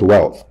 Welcome to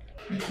wealth.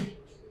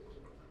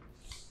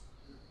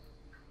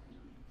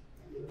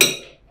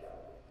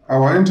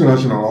 Our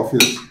international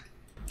office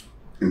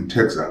in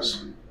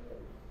Texas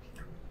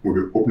will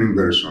be opening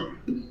very soon.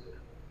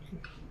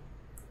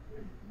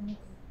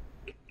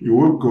 You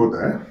will go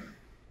there,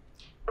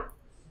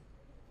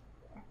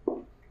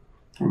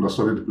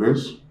 understudy the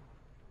place,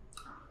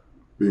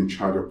 be in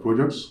charge of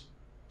projects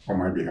on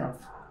my behalf.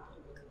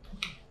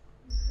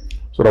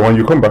 So that when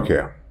you come back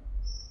here,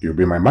 you'll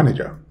be my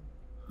manager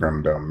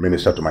and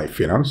minister to my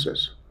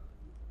finances.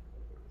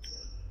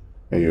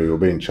 And you'll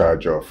be in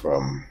charge of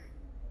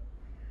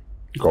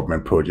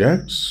government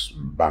projects,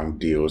 bank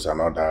deals,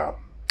 and other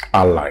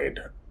allied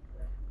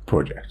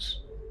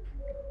projects.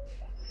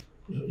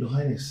 Your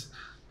Highness,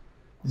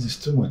 this is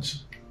too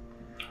much.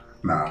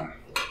 Now,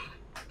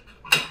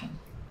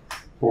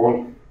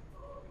 Paul,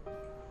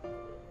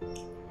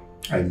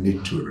 I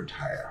need to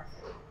retire.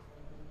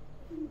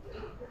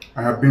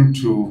 I have been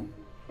to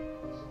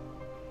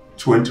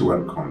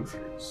 21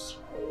 countries,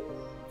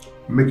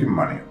 making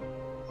money.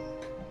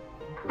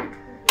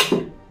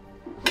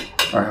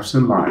 I have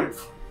seen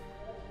life.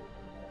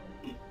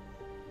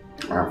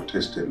 I have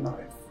tasted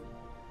life.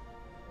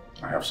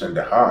 I have seen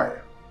the high.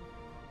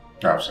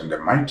 I have seen the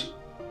mighty.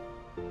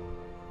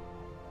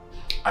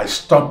 I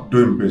stopped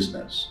doing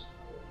business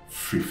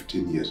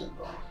 15 years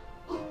ago.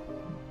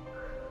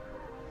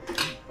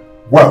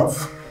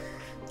 Wealth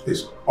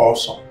is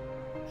awesome.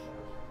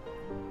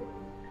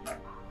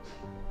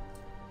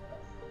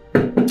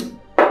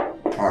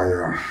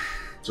 I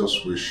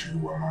just wish you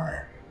were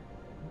mine.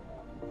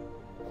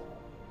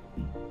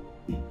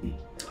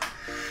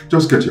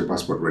 Just get your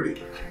passport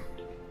ready.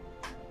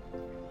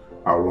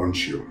 I'll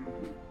launch you.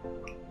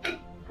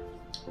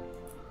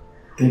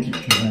 Thank you,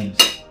 Your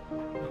Highness.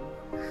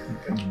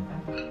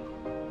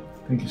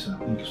 Thank you, sir.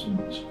 Thank you so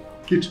much.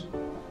 Eat.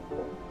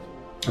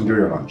 Enjoy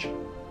your lunch.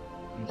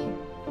 Thank you.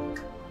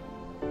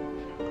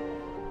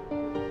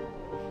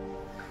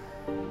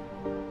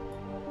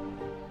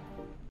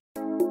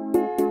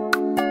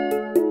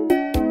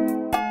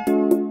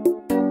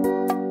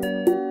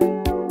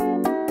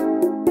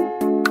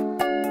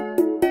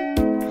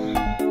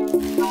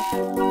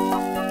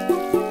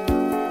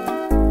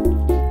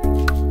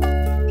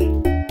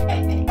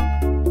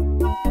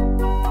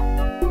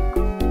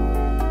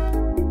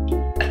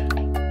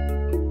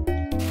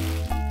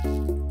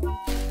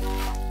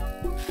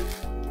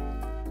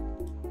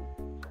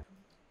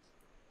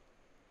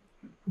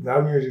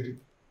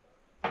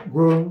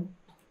 Go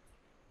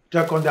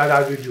check on the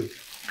other video.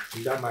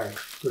 Is that my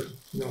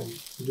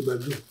the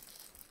bedroom?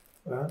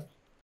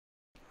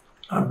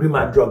 And bring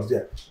my drugs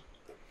there.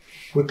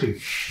 Quickly.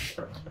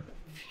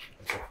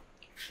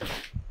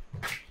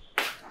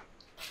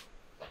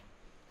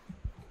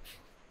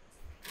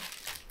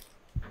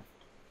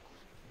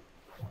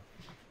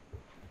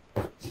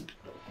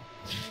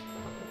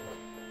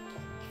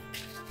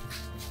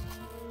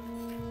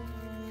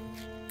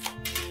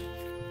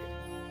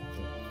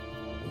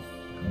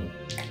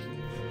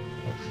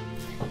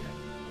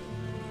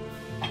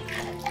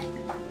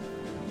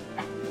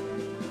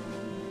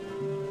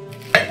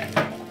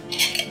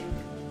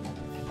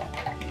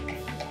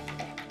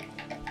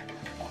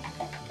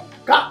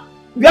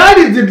 Where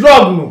is the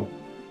drug no?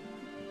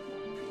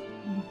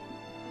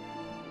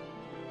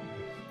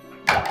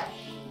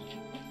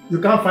 You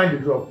can't find the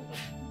drug.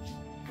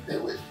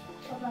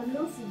 Papa,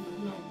 no see the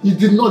drug. You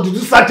did not. Did you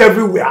search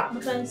everywhere?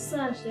 But I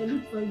searched, I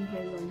looked for you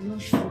very well. No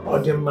see. Or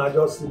then I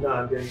just sit down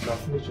and then you can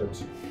finish your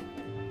tea.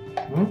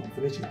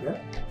 Finish it, yeah?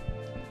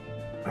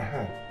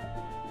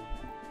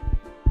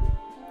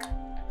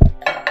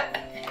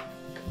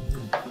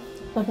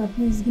 Papa,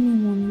 please give me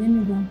money. Let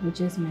me go and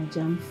purchase my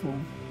jam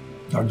phone.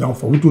 Now, jam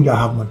phone. Who told you I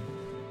have money?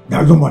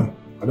 There's no money.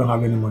 I don't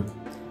have any money.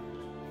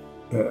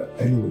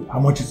 Anyway, how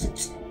much is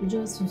it?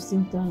 Just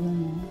 15,000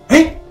 naira.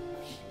 Eh?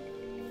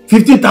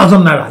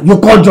 50,000 naira? You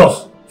call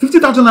just?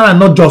 50,000 naira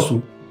not just.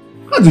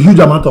 That's a huge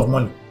amount of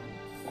money.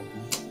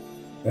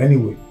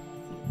 Anyway,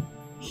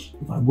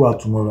 if I go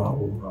out tomorrow,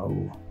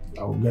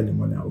 I will get the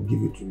money. I will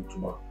give it to you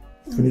tomorrow.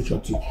 Finish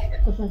your tea.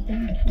 Papa,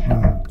 thank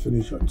you.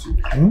 Finish your tea.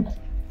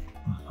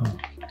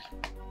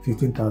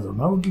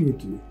 15,000. I will give it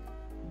to you.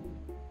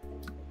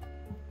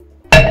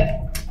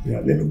 Yeah,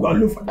 let me go and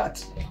look for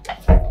that.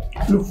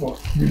 Look for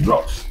the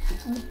drugs.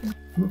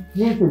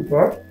 Yes,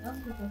 sir.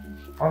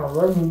 I'll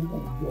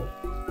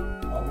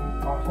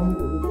come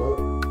to look for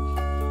it.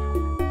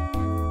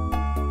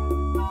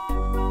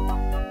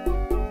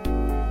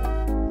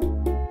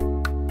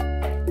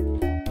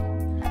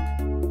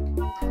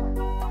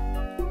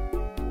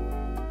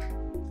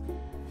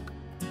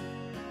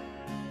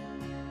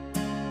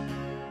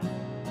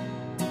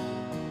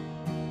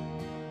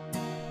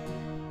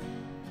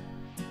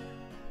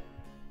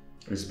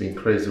 It's been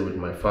crazy with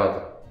my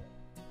father.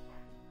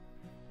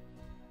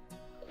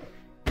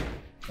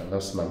 I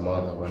lost my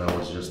mother when I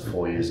was just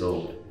 4 years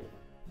old.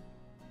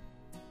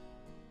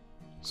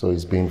 So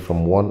he's been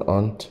from one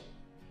aunt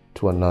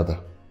to another.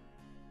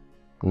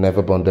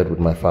 Never bonded with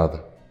my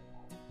father.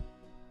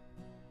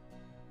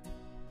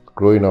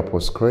 Growing up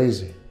was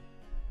crazy.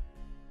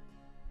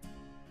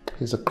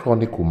 He's a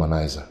chronic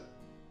womanizer.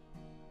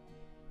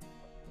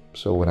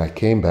 So when I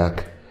came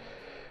back,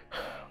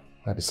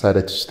 I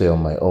decided to stay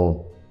on my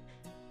own.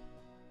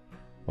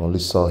 Only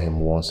saw him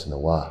once in a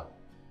while.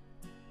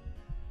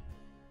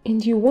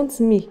 And you want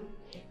me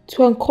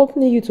to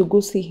accompany you to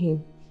go see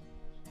him?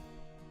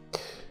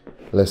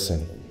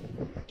 Listen,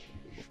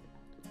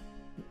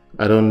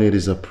 I don't need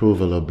his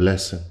approval or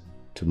blessing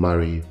to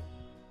marry you.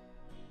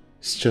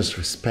 It's just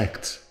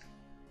respect.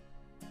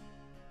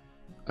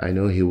 I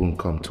know he won't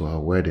come to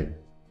our wedding,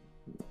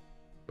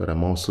 but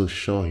I'm also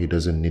sure he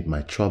doesn't need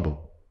my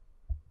trouble.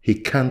 He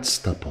can't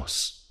stop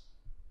us.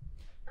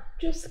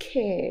 Just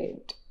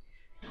scared.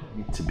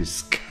 You need to be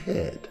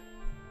scared.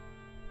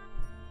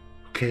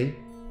 Okay?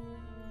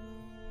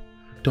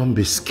 Don't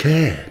be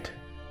scared.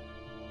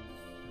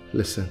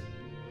 Listen.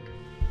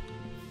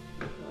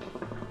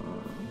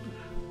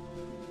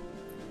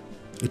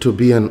 It will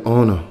be an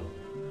honor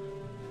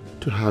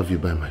to have you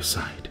by my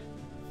side.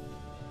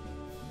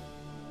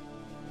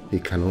 He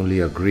can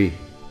only agree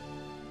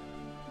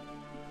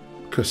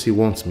because he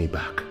wants me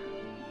back.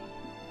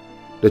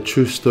 The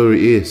true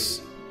story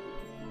is,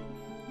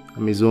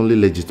 I'm his only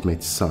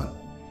legitimate son.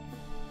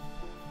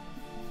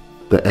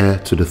 The heir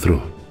to the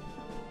throne.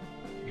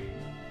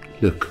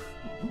 Look,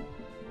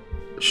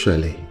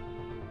 Shirley,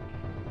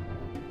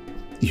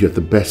 you're the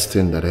best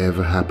thing that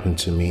ever happened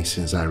to me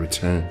since I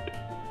returned.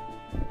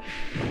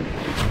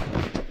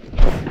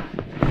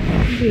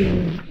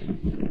 Babe.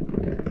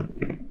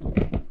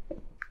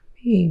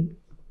 Babe.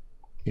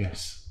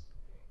 Yes.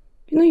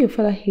 You know your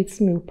father hates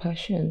me with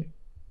passion.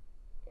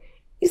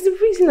 It's the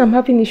reason I'm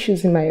having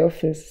issues in my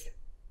office.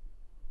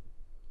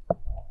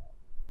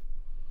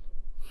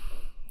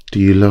 Do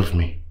you love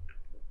me?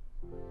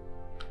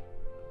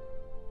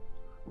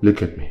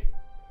 Look at me.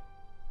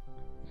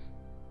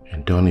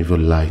 And don't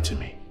even lie to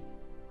me.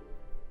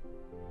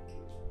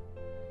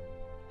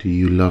 Do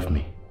you love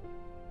me?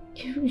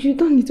 You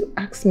don't need to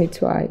ask me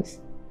twice.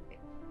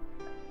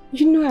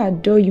 You know I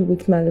adore you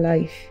with my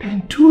life.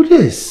 Then do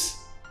this.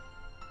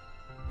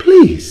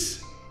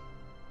 Please.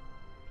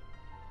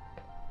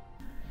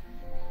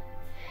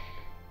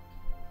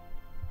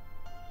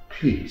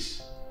 Please.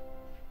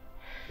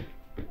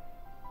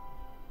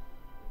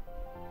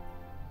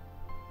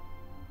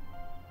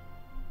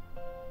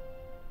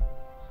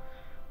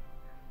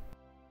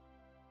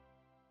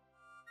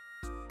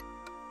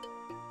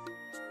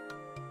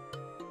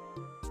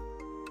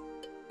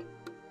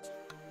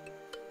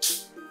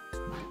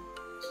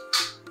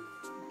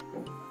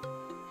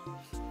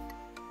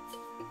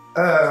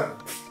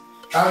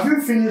 Have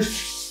you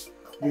finished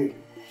the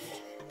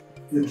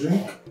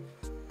drink?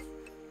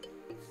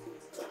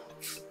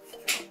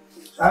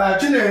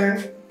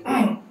 Chine,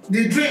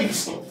 the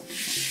drinks.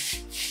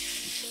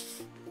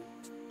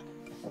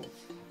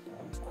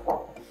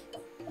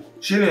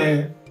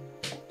 Chine.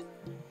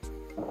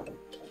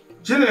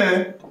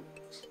 Chine.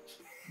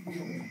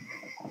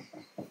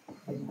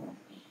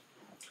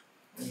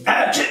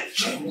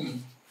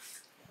 Chine.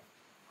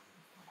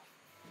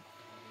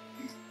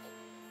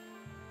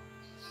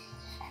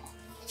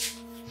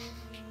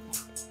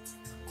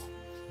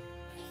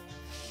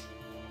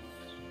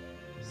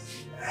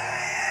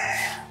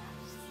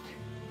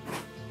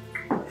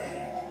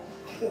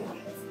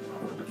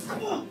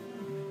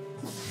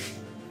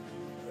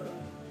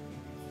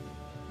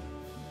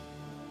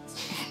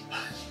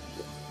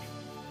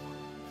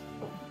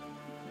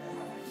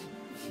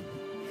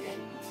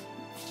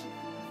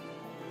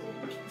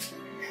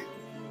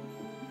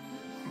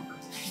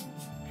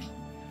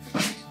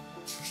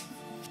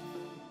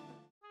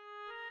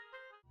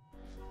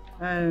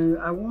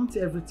 I want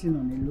everything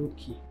on a low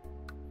key.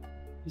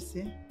 You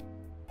see?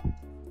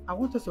 I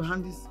want us to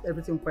handle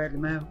everything quietly.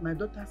 My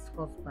daughter's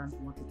husband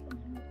wants it on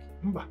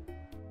a low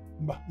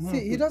key.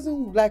 See, he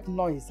doesn't like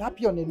noise.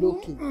 Happy on a low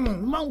key.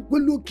 Man,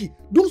 low key.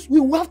 We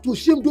will have to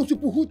shame those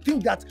people who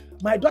think that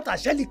my daughter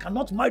Shirley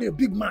cannot marry a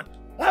big man.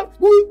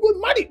 We will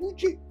marry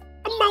Uchi.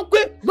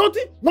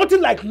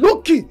 Nothing like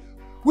low key.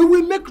 We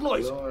will make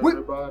noise. Hello,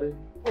 everybody.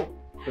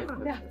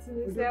 Good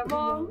afternoon, sir,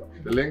 Mom.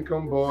 The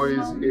Lincoln boy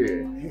is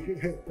here.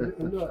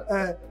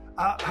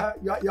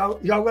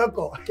 You're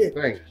welcome.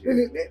 Thank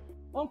you.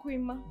 Uncle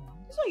Ima,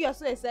 this one you are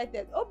so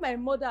excited. Hope my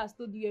mother has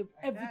told you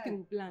everything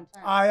we planned.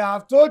 I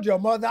have told your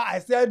mother, I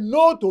said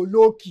no to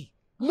low-key.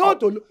 No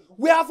to low.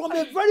 We are from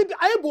a very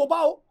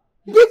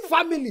big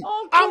family.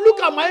 And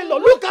look at my in-law.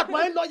 Look at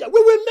my in-law. We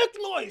will make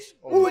noise.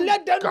 We will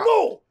let them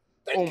know.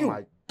 Thank you. Oh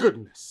my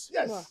goodness.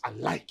 Yes. I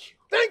like you.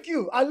 Thank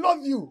you. I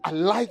love you. I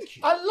like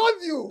you. I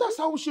love you. That's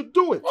how we should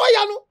do it. Oh,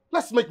 yeah, no.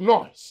 Let's make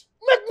noise.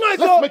 Make noise.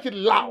 Let's make it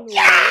loud.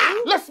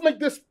 Yeah. Let's make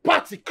this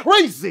party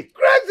crazy.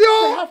 Crazy.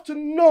 They have to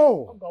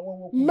know.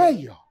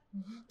 Mayor,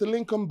 the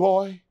Lincoln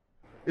boy,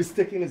 is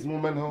taking his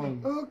woman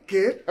home.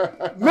 Okay.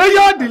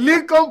 Mayor, the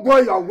Lincoln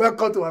boy, you are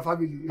welcome to my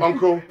family.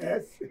 Uncle,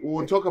 yes.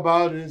 We'll talk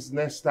about this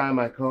next time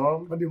I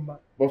come.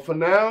 But for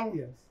now,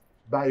 yes.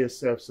 Buy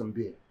yourself some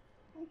beer.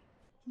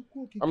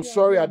 I'm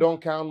sorry I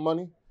don't count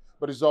money,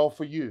 but it's all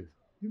for you.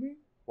 You mean?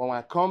 When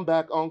I come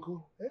back,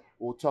 Uncle,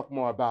 we'll talk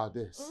more about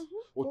this.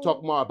 We'll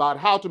talk more about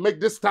how to make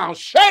this town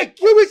shake.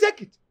 We will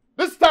shake it.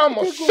 This town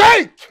must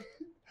shake.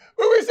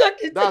 We will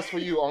shake it. That's for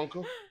you,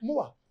 Uncle.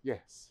 Mua.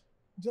 Yes.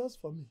 Just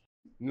for me.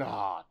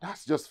 Nah,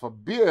 that's just for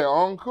beer,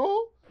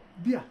 Uncle.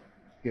 Beer?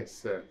 Yes,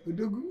 sir.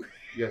 Udogu?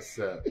 Yes,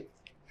 sir.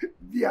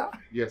 Beer?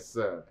 Yes,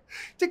 sir.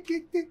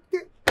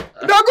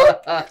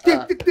 Udogu?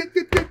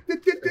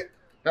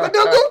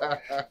 Udogu?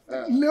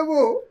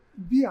 Level.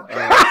 Beer.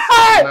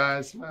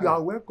 Nice, man. You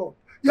are welcome.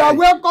 You are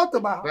welcome to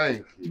my house.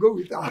 Thank you. Go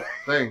with her.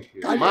 Thank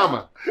you.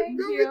 Mama. Thank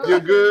you. You're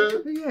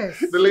good? Yes.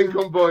 The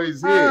Lincoln boy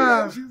is here.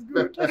 Ah, she's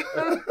good.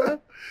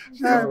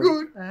 She's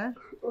good.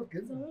 Okay.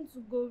 I want to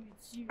go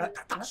with you.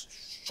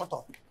 Shut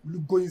up.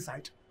 Look, go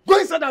inside. Go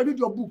inside and read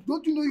your book.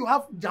 Don't you know you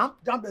have jam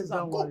exam?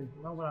 Don't worry.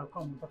 Don't worry. I'll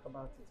come and talk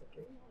about it,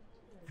 okay?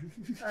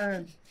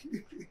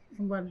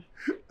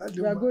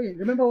 We are going.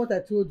 Remember what I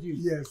told you?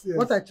 Yes, yes.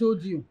 What I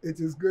told you. It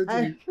is good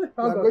to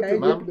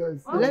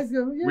Let's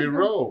go. We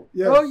roll.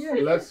 Yes. Oh, yes.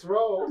 Let's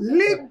roll.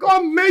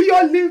 Lincoln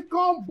Mayor,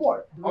 Lincoln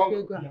boy.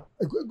 Uncle.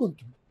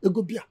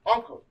 Go beer.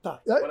 Uncle.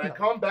 When I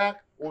come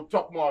back, we'll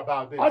talk more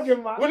about this. Okay,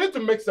 man. We need to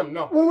make some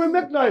noise. We will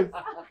make noise.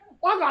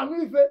 What can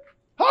we say?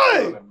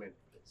 Hey! Hold on a minute,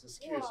 please.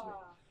 Excuse me.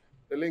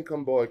 The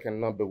Lincoln boy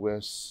cannot be where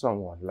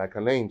someone like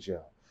an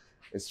angel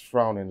is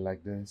frowning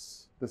like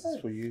this. This is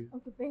for you.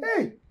 Uncle, thank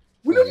Hey! you.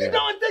 Will you sit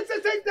down and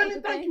tell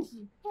him thank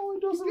you? Oh,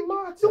 it doesn't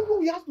matter. So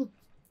we have to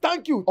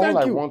thank you. All Thank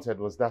I you. wanted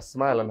was that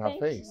smile on her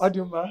face.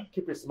 Aduma.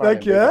 Keep it smiling,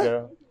 Thank you. baby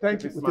girl. Thank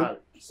Keep you. it smiling.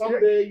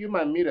 Someday you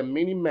might meet a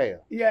mini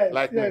mayor. Yes,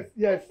 like yes, me.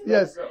 yes,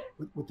 yes.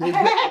 No.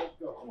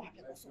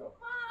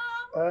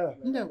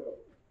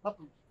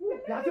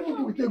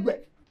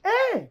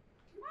 Hey!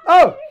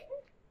 Oh!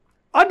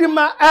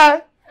 Adima,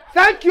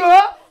 thank you.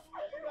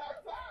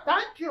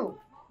 Thank you.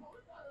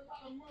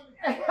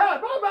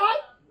 Bye-bye.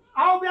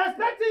 I'll be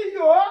expecting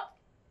you.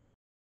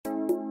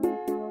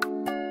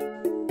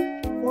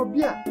 For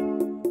beer.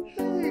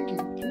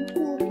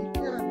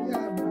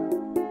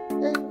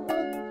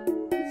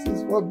 This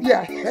is for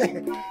beer.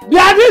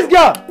 Beer, this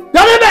girl.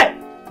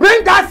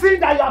 Bring that thing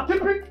that you are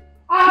keeping.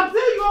 I have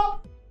seen you.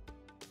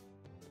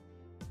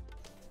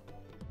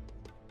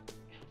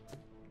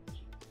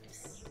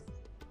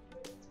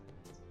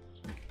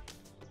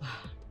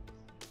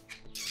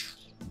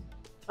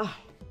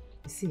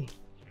 You see,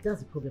 that's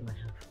the problem I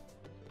have.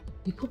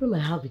 The problem I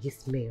have with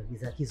this mayor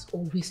is that he's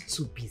always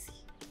too busy.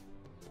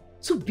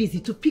 Too busy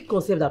to pick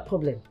concept that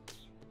problem.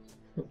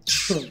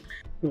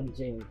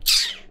 Jane,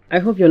 I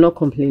hope you're not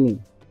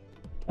complaining.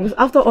 Because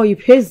after all, he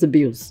pays the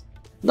bills.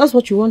 That's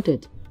what you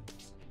wanted.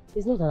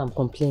 It's not that I'm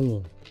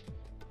complaining.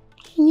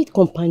 You need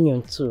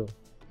companion too.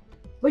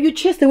 But you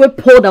chased away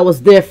Paul that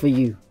was there for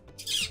you.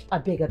 I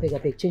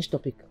beg, change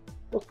topic.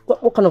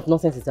 What kind of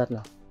nonsense is that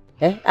now?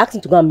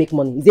 Asking to go and make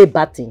money, is it a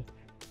bad thing?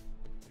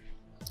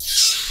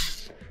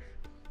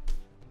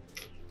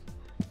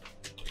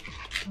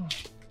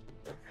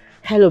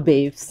 Hello,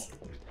 babes.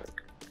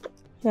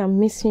 Yeah, I'm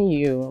missing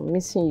you. I'm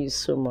missing you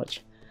so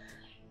much.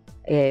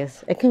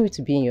 Yes, I can't wait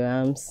to be in your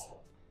arms.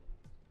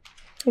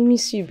 I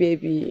miss you,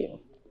 baby.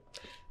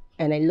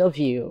 And I love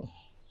you.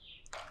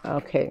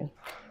 Okay,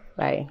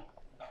 bye.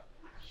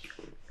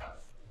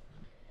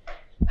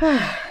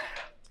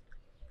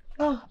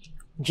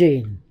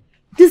 Jane,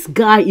 this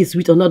guy is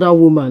with another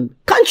woman.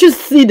 Can't you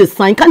see the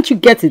sign? Can't you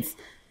get it?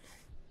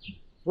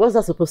 What's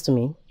that supposed to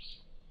mean?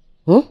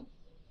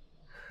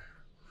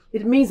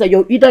 It means that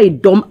you're either a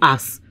dumb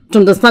ass to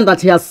understand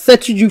that he has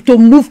settled you to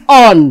move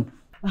on.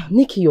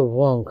 Nikki, you're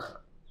wrong.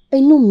 I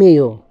know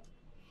Mayor.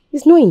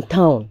 He's not in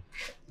town.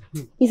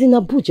 He's in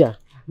Abuja.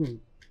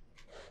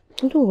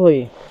 Don't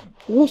worry.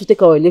 We want to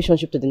take our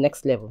relationship to the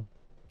next level.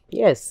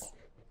 Yes.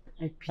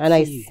 And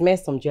I smell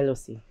some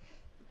jealousy.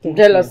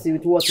 Jealousy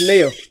with what,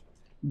 Mayor?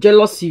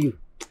 Jealousy.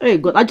 Hey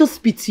God, I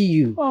just pity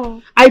you.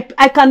 Oh.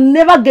 I can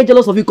never get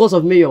jealous of you because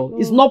of Mayor. Oh.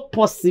 It's not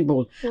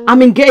possible. Oh.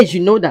 I'm engaged, you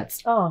know that.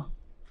 Oh.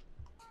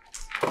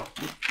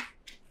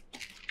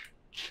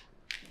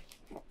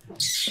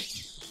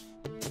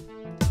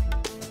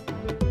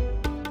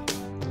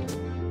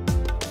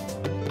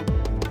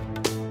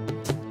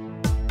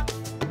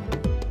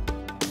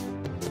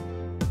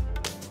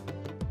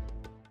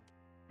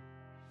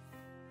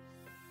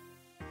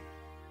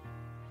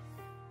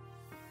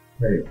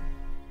 Hey.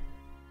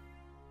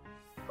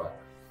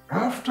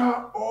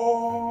 After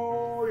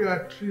all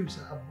your trips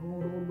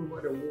abroad all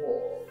over the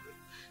world,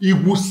 you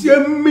will see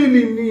a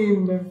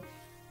meaning.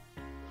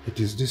 It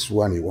is this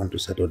one you want to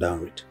settle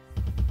down with.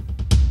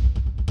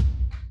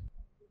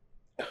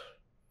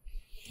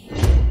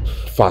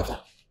 Father,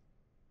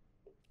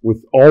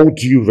 with all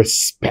due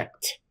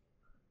respect,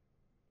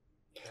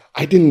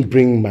 I didn't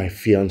bring my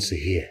fiancée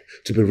here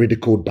to be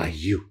ridiculed by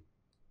you.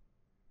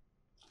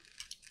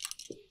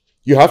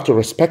 You have to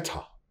respect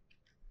her.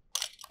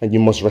 And you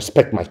must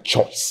respect my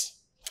choice.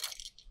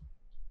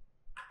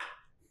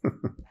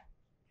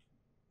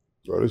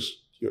 Well, it's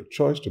your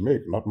choice to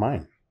make, not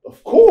mine.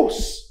 Of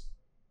course.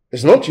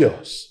 It's not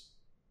yours.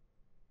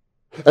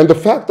 And the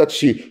fact that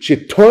she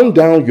turned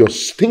down your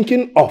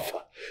stinking offer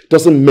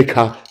doesn't make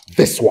her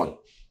this one.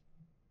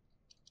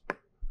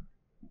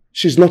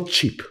 She's not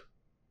cheap.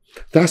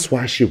 That's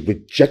why she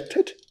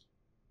rejected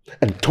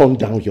and turned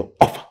down your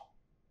offer.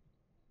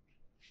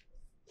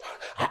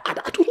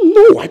 I don't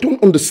know. I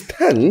don't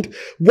understand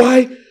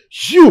why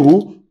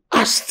you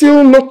are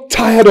still not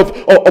tired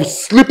of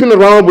sleeping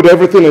around with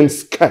everything in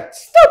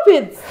skirts. Stop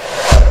it!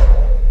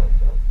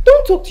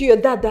 Don't talk to your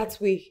dad that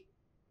way.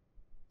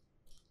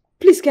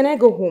 Please, can I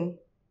go home?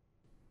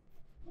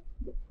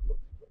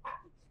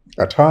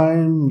 At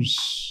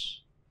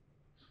times,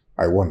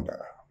 I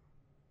wonder.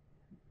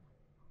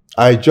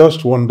 I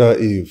just wonder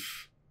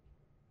if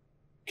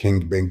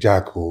King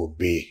Benjaku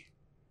B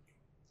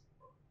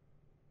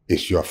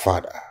is your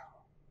father.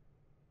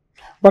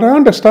 But I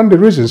understand the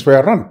reasons for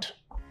your rant.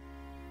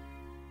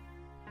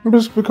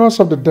 It's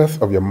because of the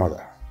death of your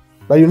mother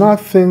that you now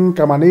think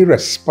I'm an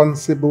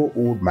irresponsible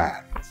old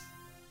man.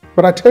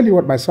 But I tell you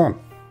what, my son.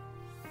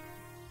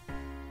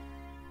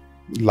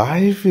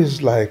 Life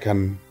is like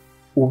an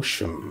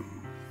ocean.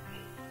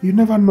 You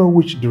never know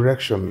which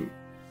direction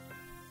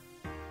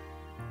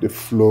the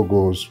flow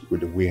goes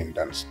with the wind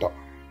and storm.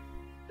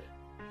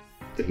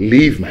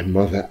 Leave my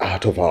mother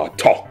out of our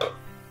talk.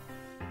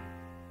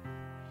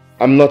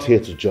 I'm not here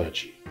to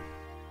judge you.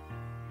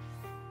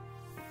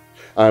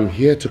 I'm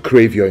here to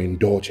crave your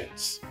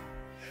indulgence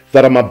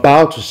that I'm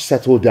about to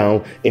settle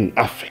down in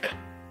Africa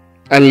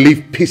and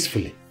live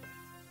peacefully.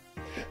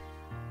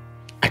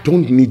 I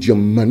don't need your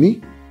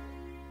money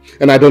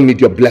and I don't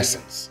need your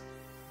blessings.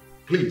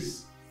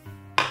 Please.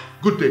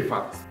 Good day,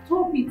 Father.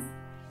 Stop it.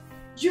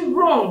 You're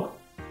wrong.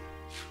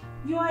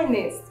 Your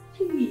Highness,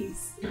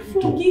 please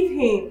forgive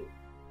him.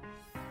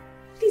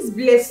 Please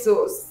bless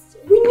us.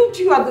 We need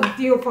you at the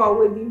day of our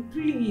wedding.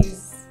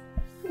 Please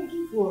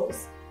forgive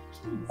us.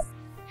 Please.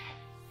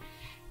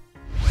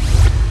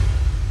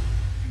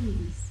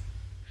 Please.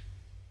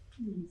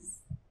 Please.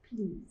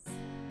 Please.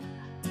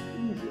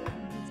 Please,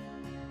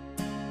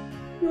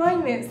 Your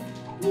Highness.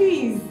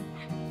 Please.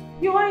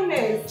 Your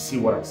Highness. See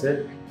what I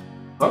said?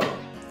 Huh?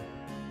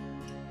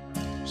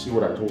 See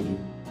what I told you?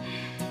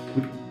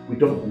 We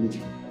don't need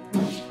him.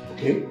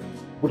 Okay?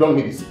 We don't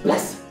need his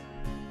blessing.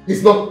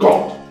 He's not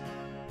God.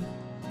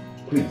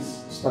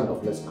 Please, stand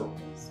up. Let's go.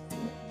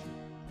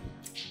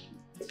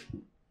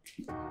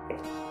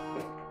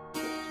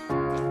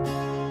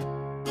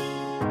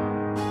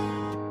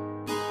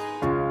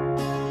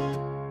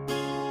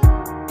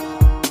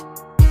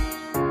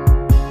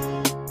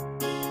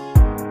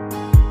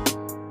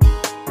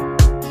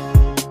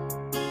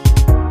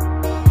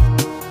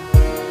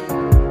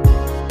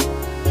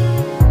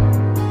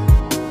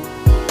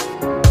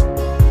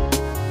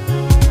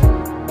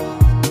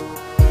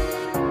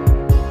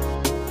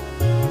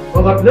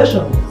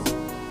 Congratulations.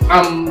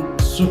 I'm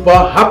super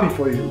happy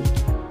for you.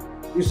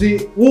 You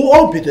see, we'll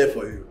all be there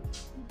for you.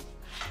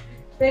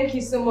 Thank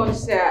you so much,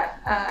 sir.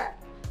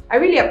 I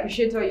really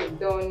appreciate what you've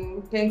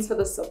done. Thanks for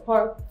the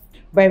support.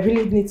 But I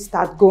really need to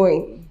start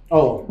going.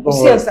 Oh, we'll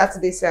see you on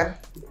Saturday, sir.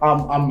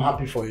 I'm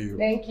happy for you.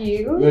 Thank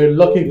you. You're a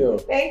lucky girl.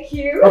 Thank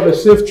you. Have a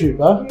safe trip,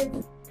 huh?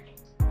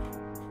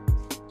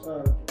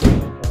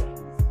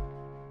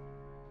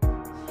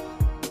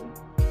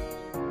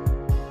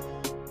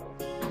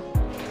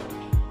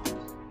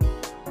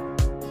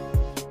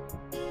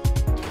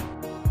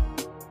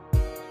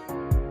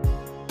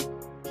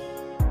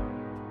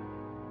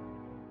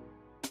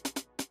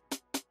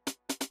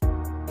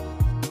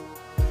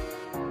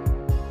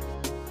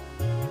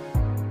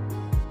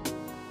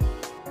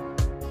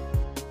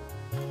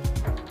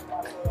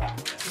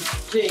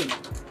 Jane,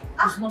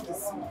 it's not a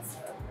seat.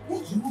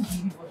 You won't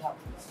believe what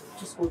happened.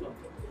 Just hold on.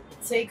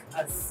 Take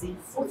a seat.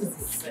 What is it,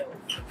 self?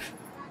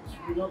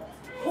 You know,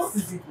 what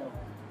is it now?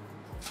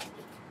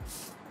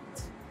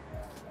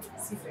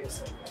 See for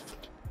yourself.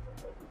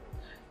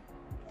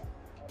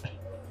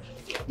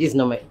 This is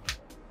not my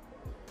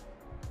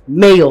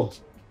Mayo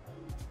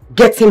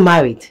getting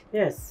married.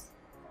 Yes.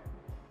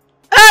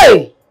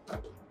 Hey!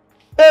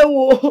 Hey,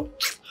 whoa.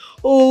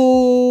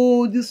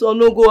 Oh, this one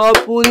no go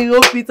happen. You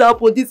know, fit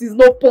happen. This is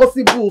not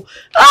possible.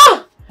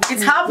 Ah!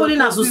 It's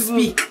happening as we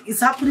speak.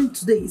 It's happening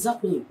today. It's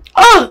happening.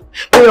 Ah!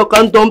 Mayo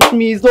can't dump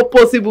me. It's not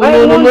possible.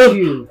 No.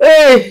 You.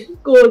 Hey,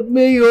 God,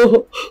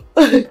 Mayo.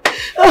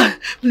 Ah,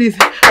 please,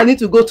 I need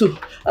to go to.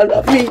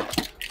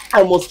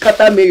 I must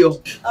scatter Mayor.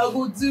 I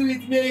go do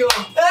it, Mayor.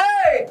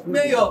 Hey,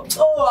 Mayor.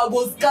 Oh, I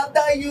go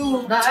scatter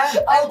you.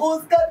 I go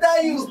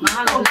scatter you.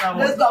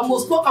 Let's go. I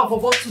must smoke and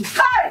for bottle.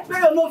 Hey,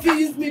 Mayor, no fit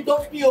use me,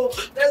 don't feel.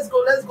 Let's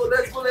go.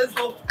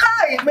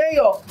 Hey,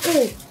 Mayor.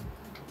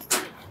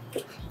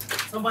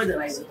 Somebody that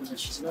likes it,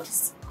 she's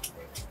lost.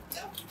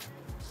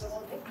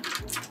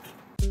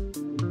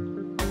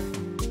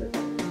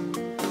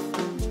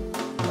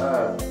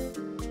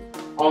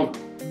 Uncle.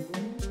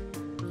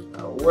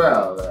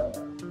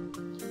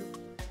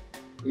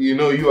 You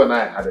know, you and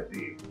I had a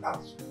deal. That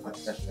is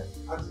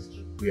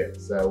true.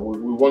 Yes,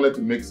 we wanted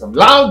to make some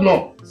loud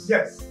noise.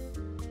 Yes.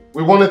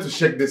 We wanted to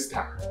shake this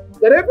town.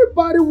 That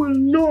everybody will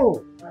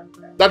know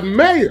that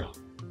Mayor,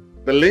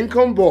 the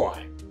Lincoln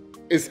boy,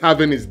 is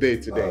having his day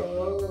today.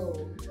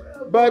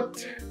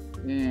 But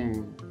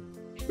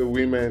the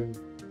women,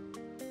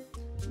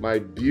 my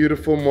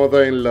beautiful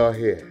mother-in-law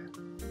here,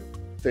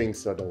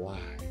 thinks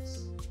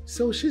otherwise.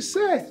 So she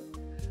said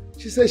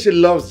she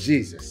loves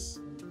Jesus.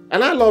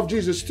 And I love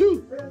Jesus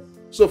too.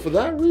 So for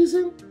that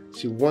reason,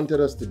 she wanted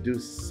us to do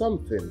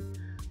something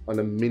on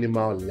a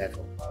minimal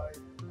level.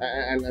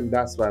 And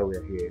that's why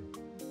we're here.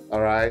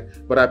 All right?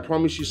 But I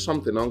promise you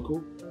something,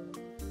 Uncle.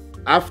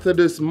 After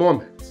this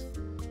moment,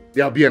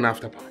 there'll be an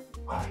after party.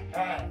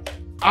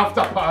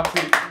 After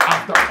party.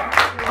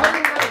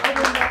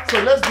 So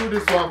let's do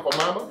this one for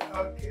Mama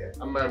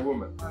and my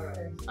woman.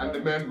 And the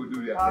men will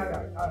do their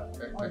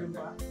thing.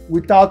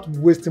 Without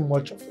wasting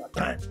much of your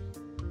time,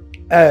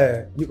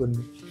 you can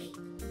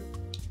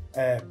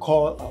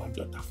call our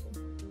daughter for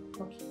me.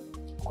 Okay.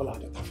 Call our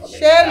daughter for me.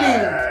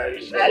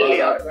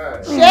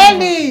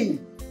 Shelly!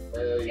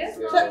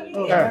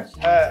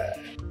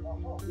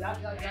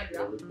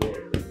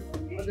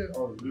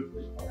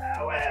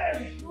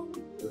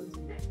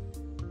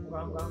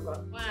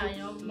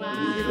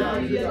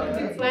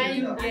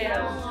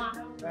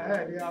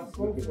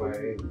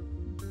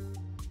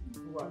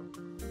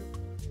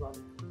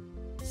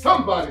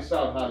 Somebody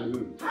shout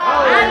hallelujah.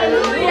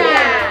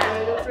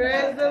 Hallelujah.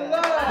 Praise the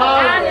Lord.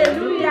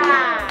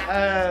 Hallelujah.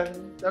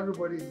 And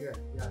everybody here.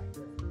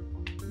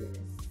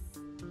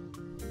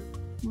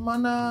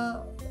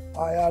 Mana,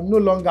 I am no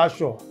longer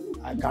sure.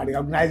 I can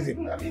recognize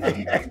him.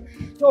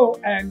 So,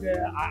 and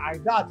I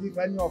doubt if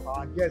any of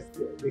our guests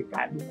they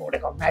can even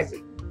recognize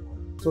him.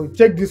 So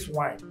check this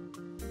wine.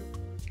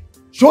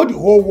 Show the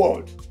whole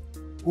world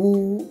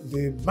who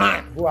the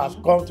man who has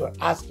come to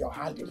ask your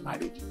hand in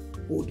marriage,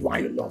 who the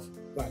one you love.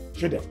 Right,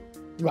 show them.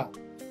 Right.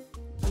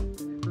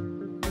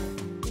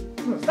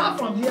 Start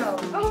from here.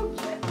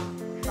 Okay.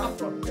 Start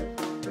from here.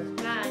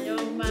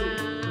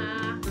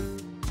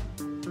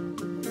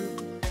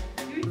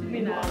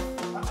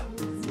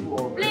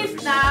 Please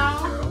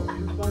now.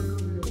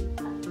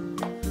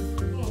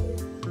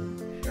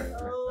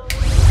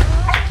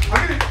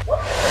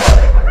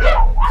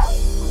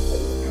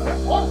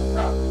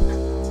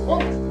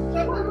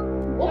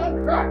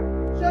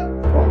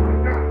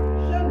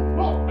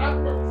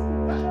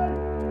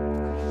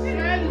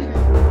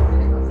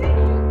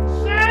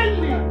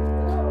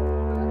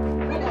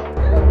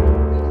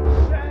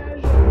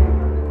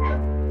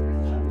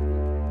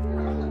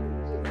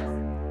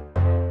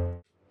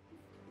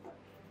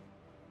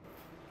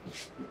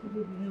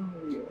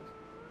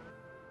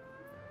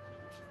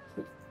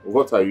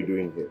 What are you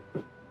doing here?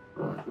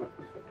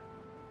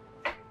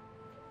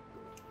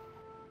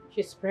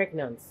 She's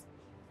pregnant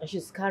and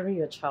she's carrying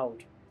your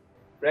child.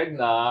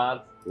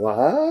 Pregnant?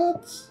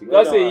 What?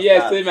 Because say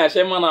yes, say my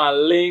shaman a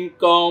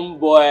Lincoln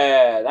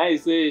boy. Now you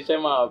say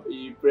shaman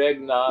is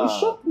pregnant. It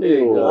shocked me.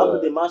 How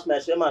could they match my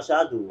shaman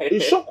shadow? It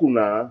shocked you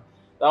now.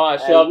 That one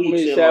shocked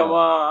me,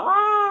 shaman.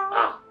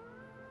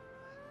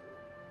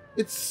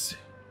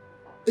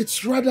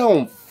 It's rather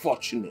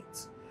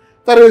unfortunate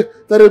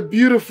that a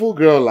beautiful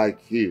girl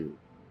like you,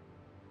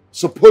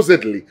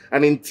 supposedly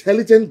an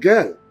intelligent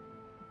girl,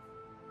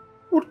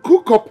 would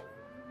cook up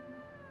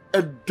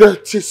a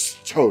dirty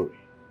story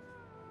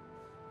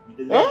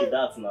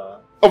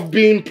of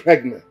being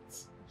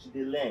pregnant.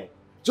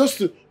 Just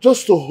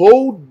to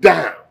hold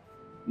down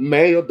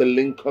Mayor the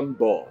Lincoln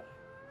boy.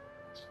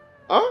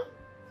 Huh?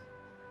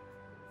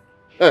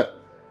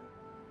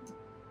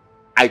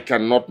 I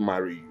cannot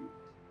marry you.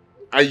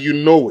 And you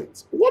know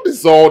it. What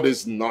is all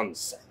this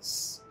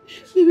nonsense?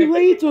 Baby, why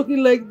are you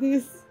talking like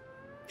this?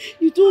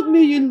 You told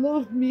me you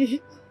loved me.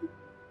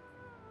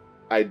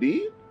 I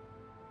did?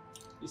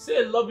 You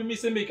say love me,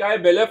 say me carry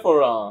belly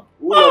for her.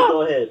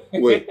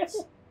 Wait.